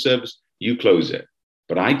close the service, you close it.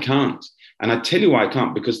 But I can't. And I tell you why I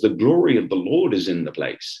can't, because the glory of the Lord is in the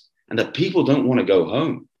place and the people don't want to go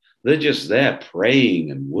home. They're just there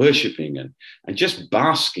praying and worshiping and just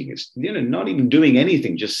basking. It's, not even doing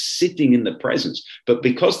anything, just sitting in the presence. But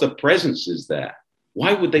because the presence is there,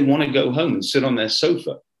 why would they want to go home and sit on their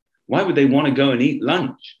sofa? Why would they want to go and eat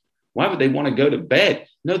lunch? Why would they want to go to bed?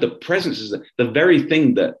 No, the presence is there. The very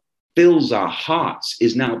thing that fills our hearts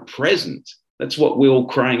is now present. That's what we're all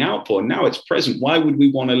crying out for. Now it's present. Why would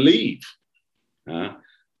we want to leave? I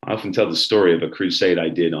often tell the story of a crusade I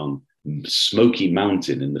did on Smoky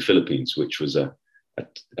Mountain in the Philippines, which was a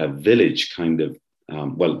village kind of,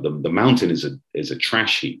 the mountain is a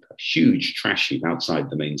trash heap, a huge trash heap outside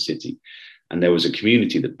the main city. And there was a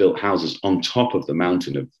community that built houses on top of the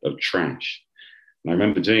mountain of trash. And I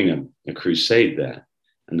remember doing a crusade there,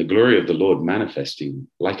 and the glory of the Lord manifesting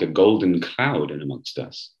like a golden cloud in amongst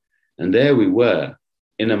us. And there we were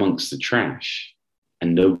in amongst the trash,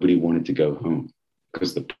 and nobody wanted to go home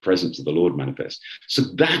because the presence of the Lord manifests. So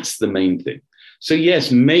that's the main thing. So yes,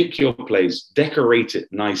 make your place, decorate it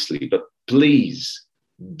nicely, but please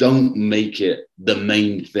don't make it the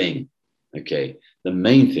main thing. Okay. The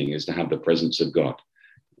main thing is to have the presence of God.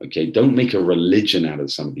 Okay. Don't make a religion out of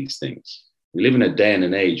some of these things. We live in a day and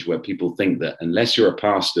an age where people think that unless you're a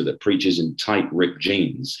pastor that preaches in tight ripped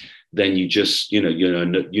jeans, then you just, you're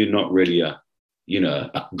not really a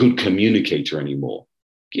good communicator anymore.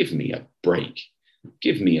 Give me a break.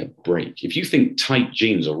 Give me a break. If you think tight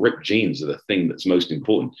jeans or ripped jeans are the thing that's most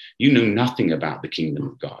important, you know nothing about the kingdom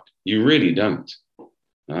of God. You really don't.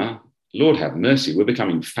 Lord have mercy. We're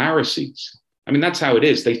becoming Pharisees. I mean, that's how it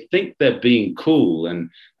is. They think they're being cool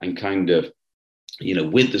and kind of,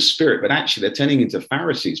 with the Spirit, but actually they're turning into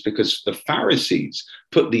Pharisees because the Pharisees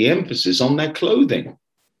put the emphasis on their clothing,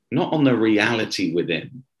 not on the reality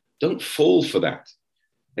within. Don't fall for that.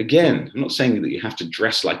 Again, I'm not saying that you have to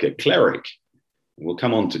dress like a cleric. We'll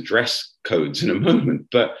come on to dress codes in a moment,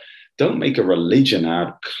 but don't make a religion out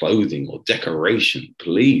of clothing or decoration.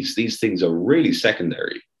 Please, these things are really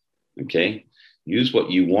secondary. Okay? Use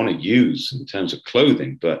what you want to use in terms of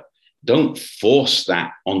clothing, but don't force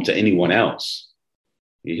that onto anyone else.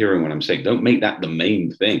 You're hearing what I'm saying? Don't make that the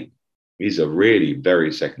main thing. These are really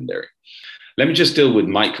very secondary. Let me just deal with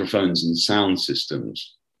microphones and sound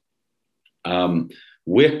systems.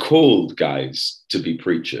 We're called, guys, to be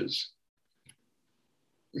preachers.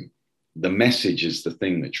 The message is the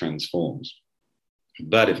thing that transforms.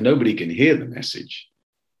 But if nobody can hear the message,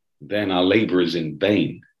 then our labor is in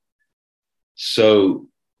vain. So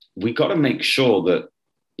we got to make sure that,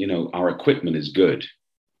 our equipment is good.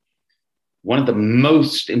 One of the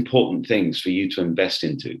most important things for you to invest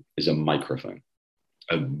into is a microphone,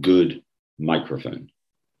 a good microphone.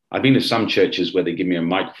 I've been to some churches where they give me a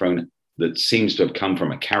microphone that seems to have come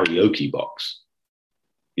from a karaoke box.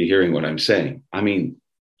 You're hearing what I'm saying? I mean,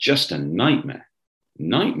 just a nightmare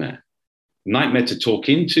to talk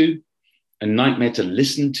into, a nightmare to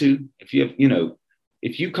listen to. If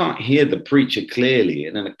you can't hear the preacher clearly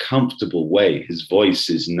and in a comfortable way, his voice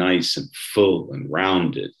is nice and full and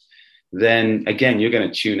rounded, then again, you're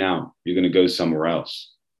going to tune out. You're going to go somewhere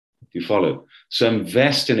else. Do you follow? So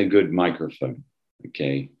invest in a good microphone.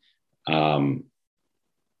 Okay.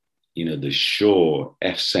 The Shure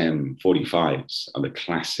FSM 45s are the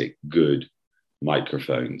classic good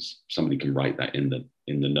microphones. Somebody can write that in the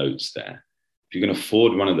notes there. If you can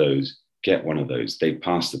afford one of those, get one of those. They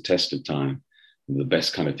pass the test of time. The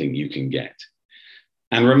best kind of thing you can get.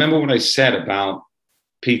 And remember what I said about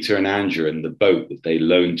Peter and Andrew and the boat that they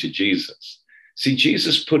loaned to Jesus. See,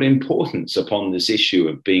 Jesus put importance upon this issue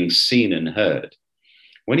of being seen and heard.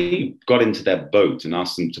 When he got into their boat and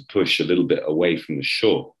asked them to push a little bit away from the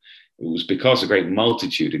shore, it was because a great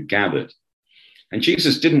multitude had gathered. And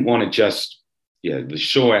Jesus didn't want to just, the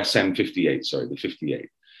Shure SM 58, the 58.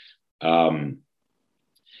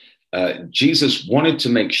 Jesus wanted to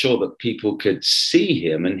make sure that people could see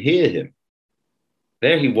him and hear him.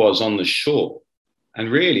 There he was on the shore. And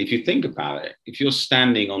really, if you think about it, if you're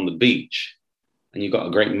standing on the beach and you've got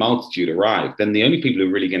a great multitude arrive, then the only people who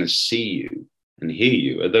are really going to see you and hear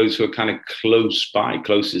you are those who are kind of close by,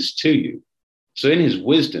 closest to you. So in his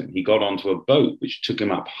wisdom, he got onto a boat, which took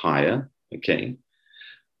him up higher, okay?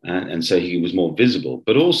 And so he was more visible.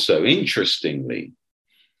 But also, interestingly,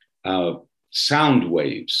 sound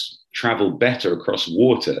waves travel better across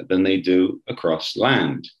water than they do across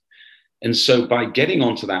land. And so by getting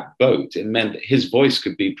onto that boat, it meant that his voice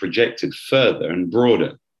could be projected further and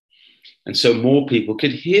broader. And so more people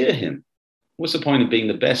could hear him. What's the point of being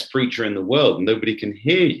the best preacher in the world and nobody can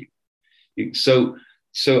hear you? So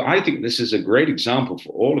I think this is a great example for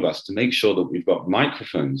all of us to make sure that we've got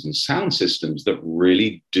microphones and sound systems that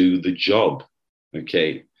really do the job.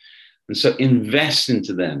 Okay. And so invest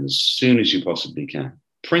into them as soon as you possibly can.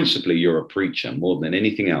 Principally, you're a preacher more than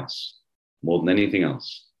anything else. More than anything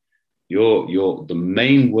else. The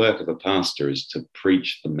main work of a pastor is to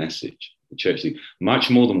preach the message. The church, much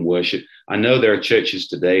more than worship. I know there are churches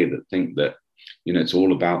today that think that, it's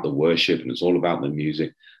all about the worship and it's all about the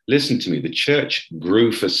music. Listen to me, the church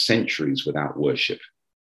grew for centuries without worship.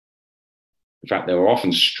 In fact, there were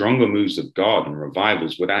often stronger moves of God and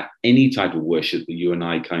revivals without any type of worship that you and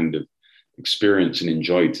I kind of experience and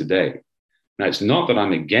enjoy today. Now, it's not that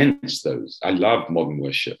I'm against those. I love modern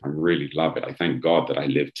worship. I really love it. I thank God that I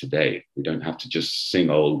live today. We don't have to just sing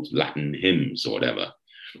old Latin hymns or whatever,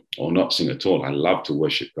 or not sing at all. I love to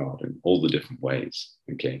worship God in all the different ways,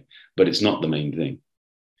 okay? But it's not the main thing.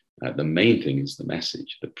 The main thing is the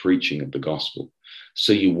message, the preaching of the gospel.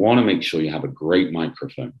 So you want to make sure you have a great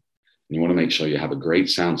microphone. You want to make sure you have a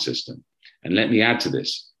great sound system. And let me add to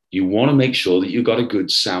this. You want to make sure that you've got a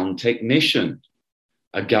good sound technician,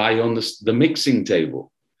 a guy on the mixing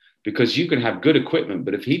table, because you can have good equipment,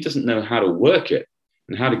 but if he doesn't know how to work it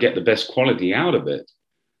and how to get the best quality out of it,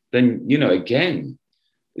 then, again,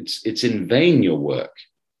 it's in vain, your work.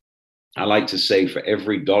 I like to say for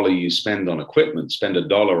every dollar you spend on equipment, spend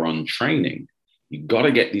 $1 on training. You've got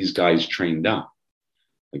to get these guys trained up.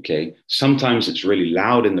 Okay. Sometimes it's really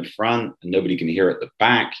loud in the front and nobody can hear at the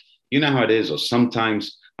back. You know how it is. Or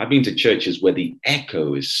sometimes I've been to churches where the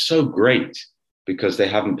echo is so great because they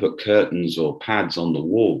haven't put curtains or pads on the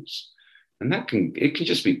walls. And it can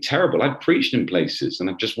just be terrible. I've preached in places and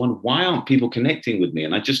I've just wondered, why aren't people connecting with me?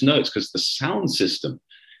 And I just know it's because the sound system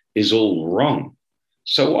is all wrong.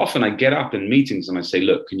 So often I get up in meetings and I say,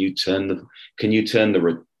 look, can you turn up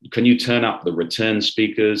the return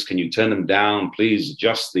speakers? Can you turn them down? Please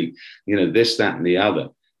adjust the, this, that, and the other.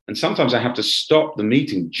 And sometimes I have to stop the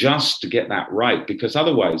meeting just to get that right, because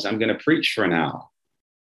otherwise I'm going to preach for an hour.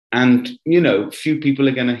 And, few people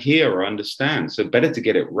are going to hear or understand. So better to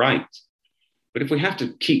get it right. But if we have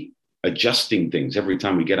to keep adjusting things every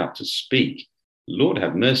time we get up to speak, Lord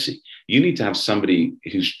have mercy. You need to have somebody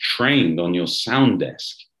who's trained on your sound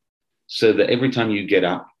desk so that every time you get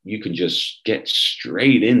up, you can just get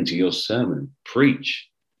straight into your sermon, preach.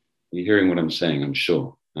 You're hearing what I'm saying, I'm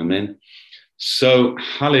sure. Amen. So,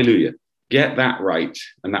 hallelujah. Get that right,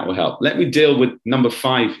 and that will help. Let me deal with number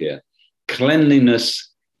 5 here,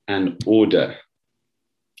 cleanliness and order.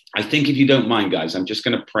 I think if you don't mind, guys, I'm just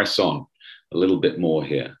going to press on a little bit more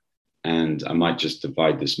here. And I might just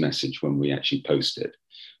divide this message when we actually post it.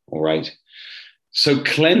 All right. So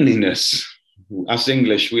cleanliness, us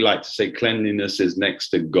English, we like to say cleanliness is next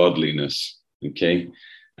to godliness. Okay.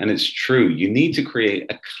 And it's true. You need to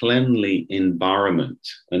create a cleanly environment,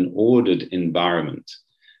 an ordered environment.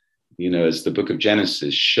 As the book of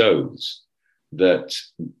Genesis shows, that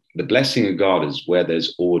the blessing of God is where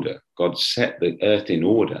there's order. God set the earth in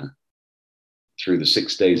order through the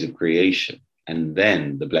 6 days of creation. And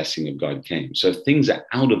then the blessing of God came. So if things are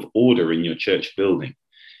out of order in your church building,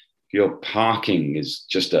 if your parking is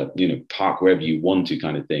just park wherever you want to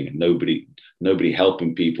kind of thing, and nobody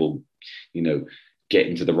helping people, get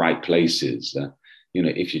into the right places,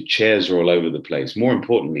 if your chairs are all over the place, more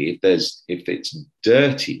importantly, if it's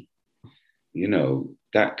dirty,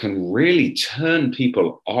 that can really turn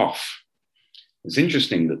people off. It's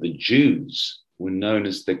interesting that the Jews were known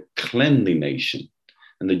as the cleanly nation.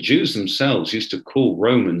 And the Jews themselves used to call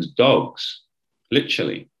Romans dogs,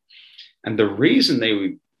 literally. And the reason they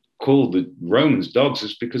would call the Romans dogs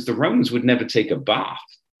is because the Romans would never take a bath.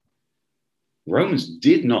 Romans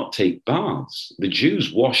did not take baths. The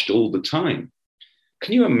Jews washed all the time.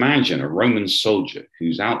 Can you imagine a Roman soldier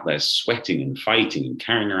who's out there sweating and fighting and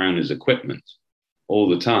carrying around his equipment all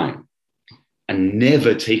the time and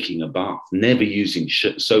never taking a bath, never using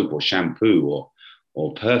soap or shampoo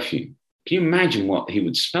or perfume? Can you imagine what he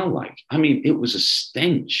would smell like? I mean, it was a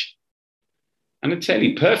stench. And I tell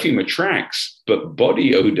you, perfume attracts, but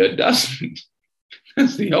body odor doesn't.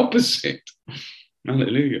 That's the opposite.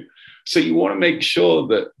 Hallelujah. So you want to make sure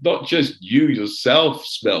that not just you yourself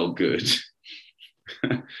smell good,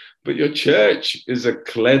 but your church is a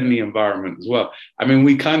cleanly environment as well. I mean,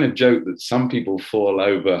 we kind of joke that some people fall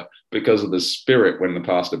over because of the spirit when the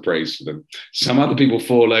pastor prays for them. Some other people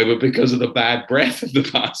fall over because of the bad breath of the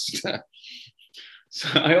pastor. So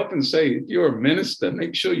I often say, if you're a minister,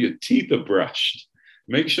 make sure your teeth are brushed.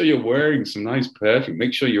 Make sure you're wearing some nice perfume.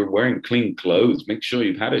 Make sure you're wearing clean clothes. Make sure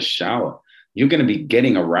you've had a shower. You're going to be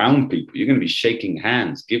getting around people. You're going to be shaking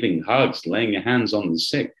hands, giving hugs, laying your hands on the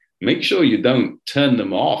sick. Make sure you don't turn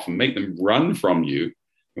them off and make them run from you. You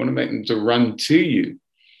want to make them to run to you.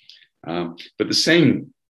 But the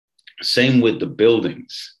same with the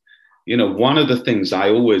buildings. You know, one of the things I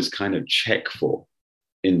always kind of check for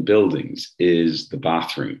in buildings is the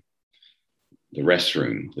bathroom, the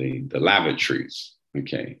restroom, the lavatories.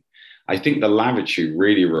 Okay. I think the lavatory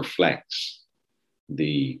really reflects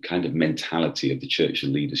the kind of mentality of the church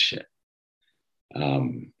leadership.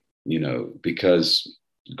 You know, because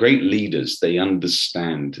great leaders, they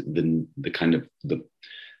understand the kind of the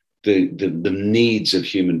needs of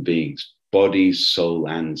human beings, body, soul,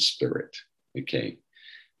 and spirit. Okay.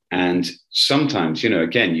 And sometimes, you know,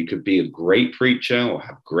 again, you could be a great preacher or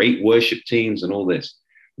have great worship teams and all this,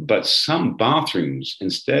 but some bathrooms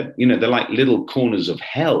instead, you know, they're like little corners of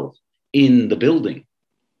hell in the building.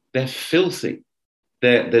 They're filthy.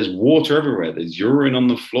 There's water everywhere. There's urine on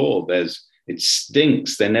the floor. It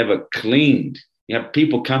stinks. They're never cleaned. You have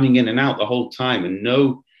people coming in and out the whole time, and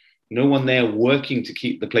no one there working to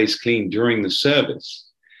keep the place clean during the service.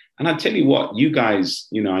 And I tell you what, you guys,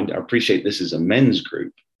 you know, I appreciate this is a men's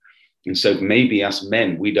group. And so maybe us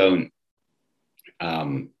men, we don't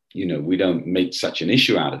make such an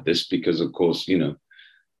issue out of this because, of course, you know,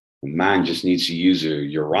 a man just needs to use a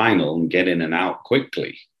urinal and get in and out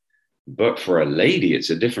quickly. But for a lady, it's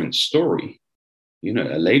a different story. You know,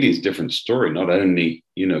 a lady's different story, not only,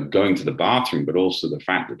 you know, going to the bathroom, but also the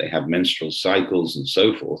fact that they have menstrual cycles and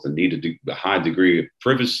so forth and need a high degree of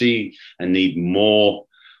privacy and need more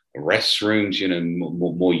restrooms, you know,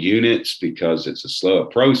 more units because it's a slower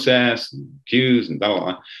process and queues and blah, blah,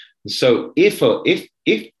 blah. And so if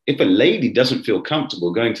a lady doesn't feel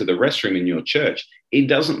comfortable going to the restroom in your church, it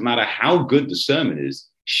doesn't matter how good the sermon is,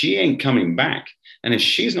 she ain't coming back. And if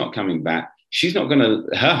she's not coming back,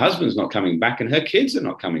 her husband's not coming back and her kids are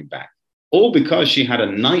not coming back. All because she had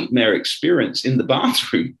a nightmare experience in the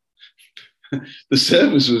bathroom. The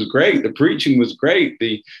service was great. The preaching was great.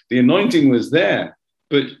 The anointing was there.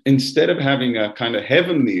 But instead of having a kind of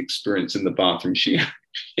heavenly experience in the bathroom, she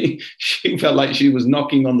felt like she was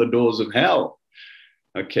knocking on the doors of hell.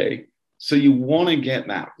 Okay. So you want to get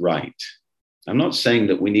that right. I'm not saying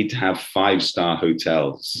that we need to have 5-star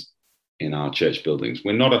hotels in our church buildings.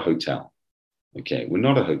 We're not a hotel. Okay, we're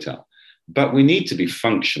not a hotel, but we need to be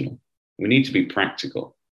functional. We need to be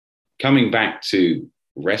practical. Coming back to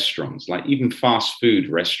restaurants, like even fast food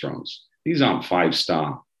restaurants, these aren't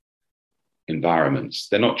 5-star environments.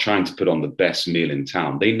 They're not trying to put on the best meal in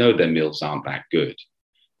town. They know their meals aren't that good,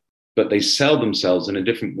 but they sell themselves in a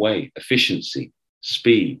different way: efficiency,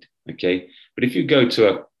 speed. Okay, but if you go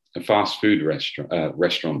to a fast food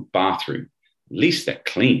restaurant bathroom, at least they're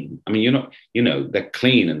clean. I mean, they're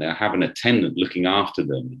clean and they have an attendant looking after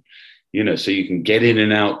them, you know, so you can get in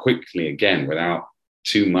and out quickly again without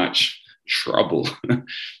too much trouble.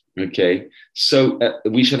 Okay. So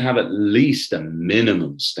we should have at least a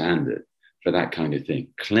minimum standard for that kind of thing.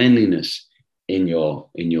 Cleanliness in your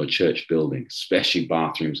church building, especially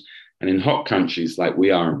bathrooms. And in hot countries like we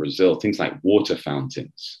are in Brazil, things like water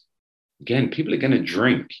fountains. Again, people are going to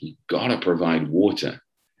drink. You've got to provide water.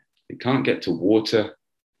 They can't get to water.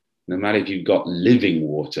 No matter if you've got living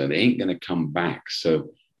water, they ain't going to come back.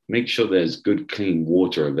 So make sure there's good, clean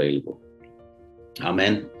water available.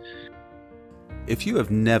 Amen. If you have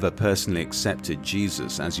never personally accepted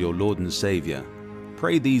Jesus as your Lord and Savior,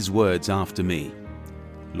 pray these words after me.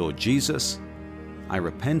 Lord Jesus, I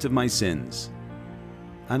repent of my sins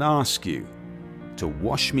and ask you to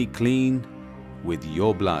wash me clean with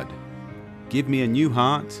your blood. Give me a new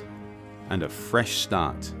heart and a fresh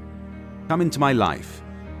start. Come into my life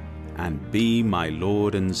and be my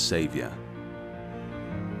Lord and Savior.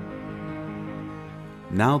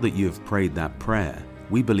 Now that you have prayed that prayer,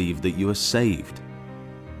 we believe that you are saved.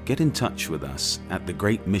 Get in touch with us at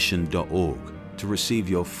thegreatmission.org to receive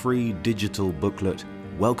your free digital booklet,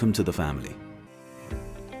 Welcome to the Family.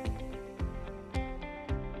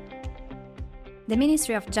 The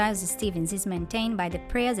ministry of Giles Stevens is maintained by the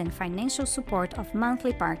prayers and financial support of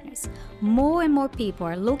monthly partners. More and more people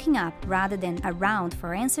are looking up rather than around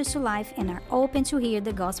for answers to life and are open to hear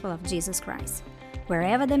the gospel of Jesus Christ.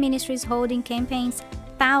 Wherever the ministry is holding campaigns,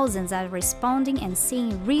 thousands are responding and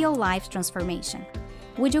seeing real-life transformation.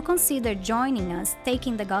 Would you consider joining us,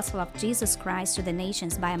 taking the gospel of Jesus Christ to the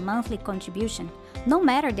nations by a monthly contribution, no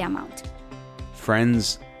matter the amount?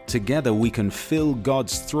 Friends, together we can fill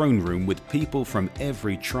God's throne room with people from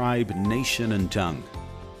every tribe, nation, and tongue.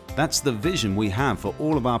 That's the vision we have for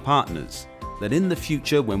all of our partners, that in the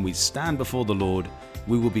future when we stand before the Lord,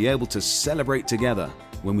 we will be able to celebrate together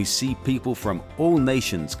when we see people from all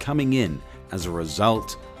nations coming in, as a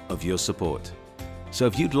result of your support. So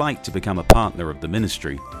if you'd like to become a partner of the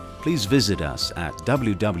ministry, please visit us at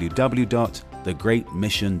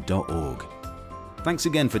www.thegreatmission.org. Thanks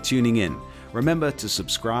again for tuning in. Remember to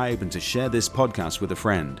subscribe and to share this podcast with a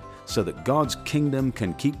friend so that God's kingdom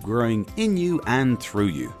can keep growing in you and through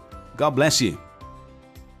you. God bless you.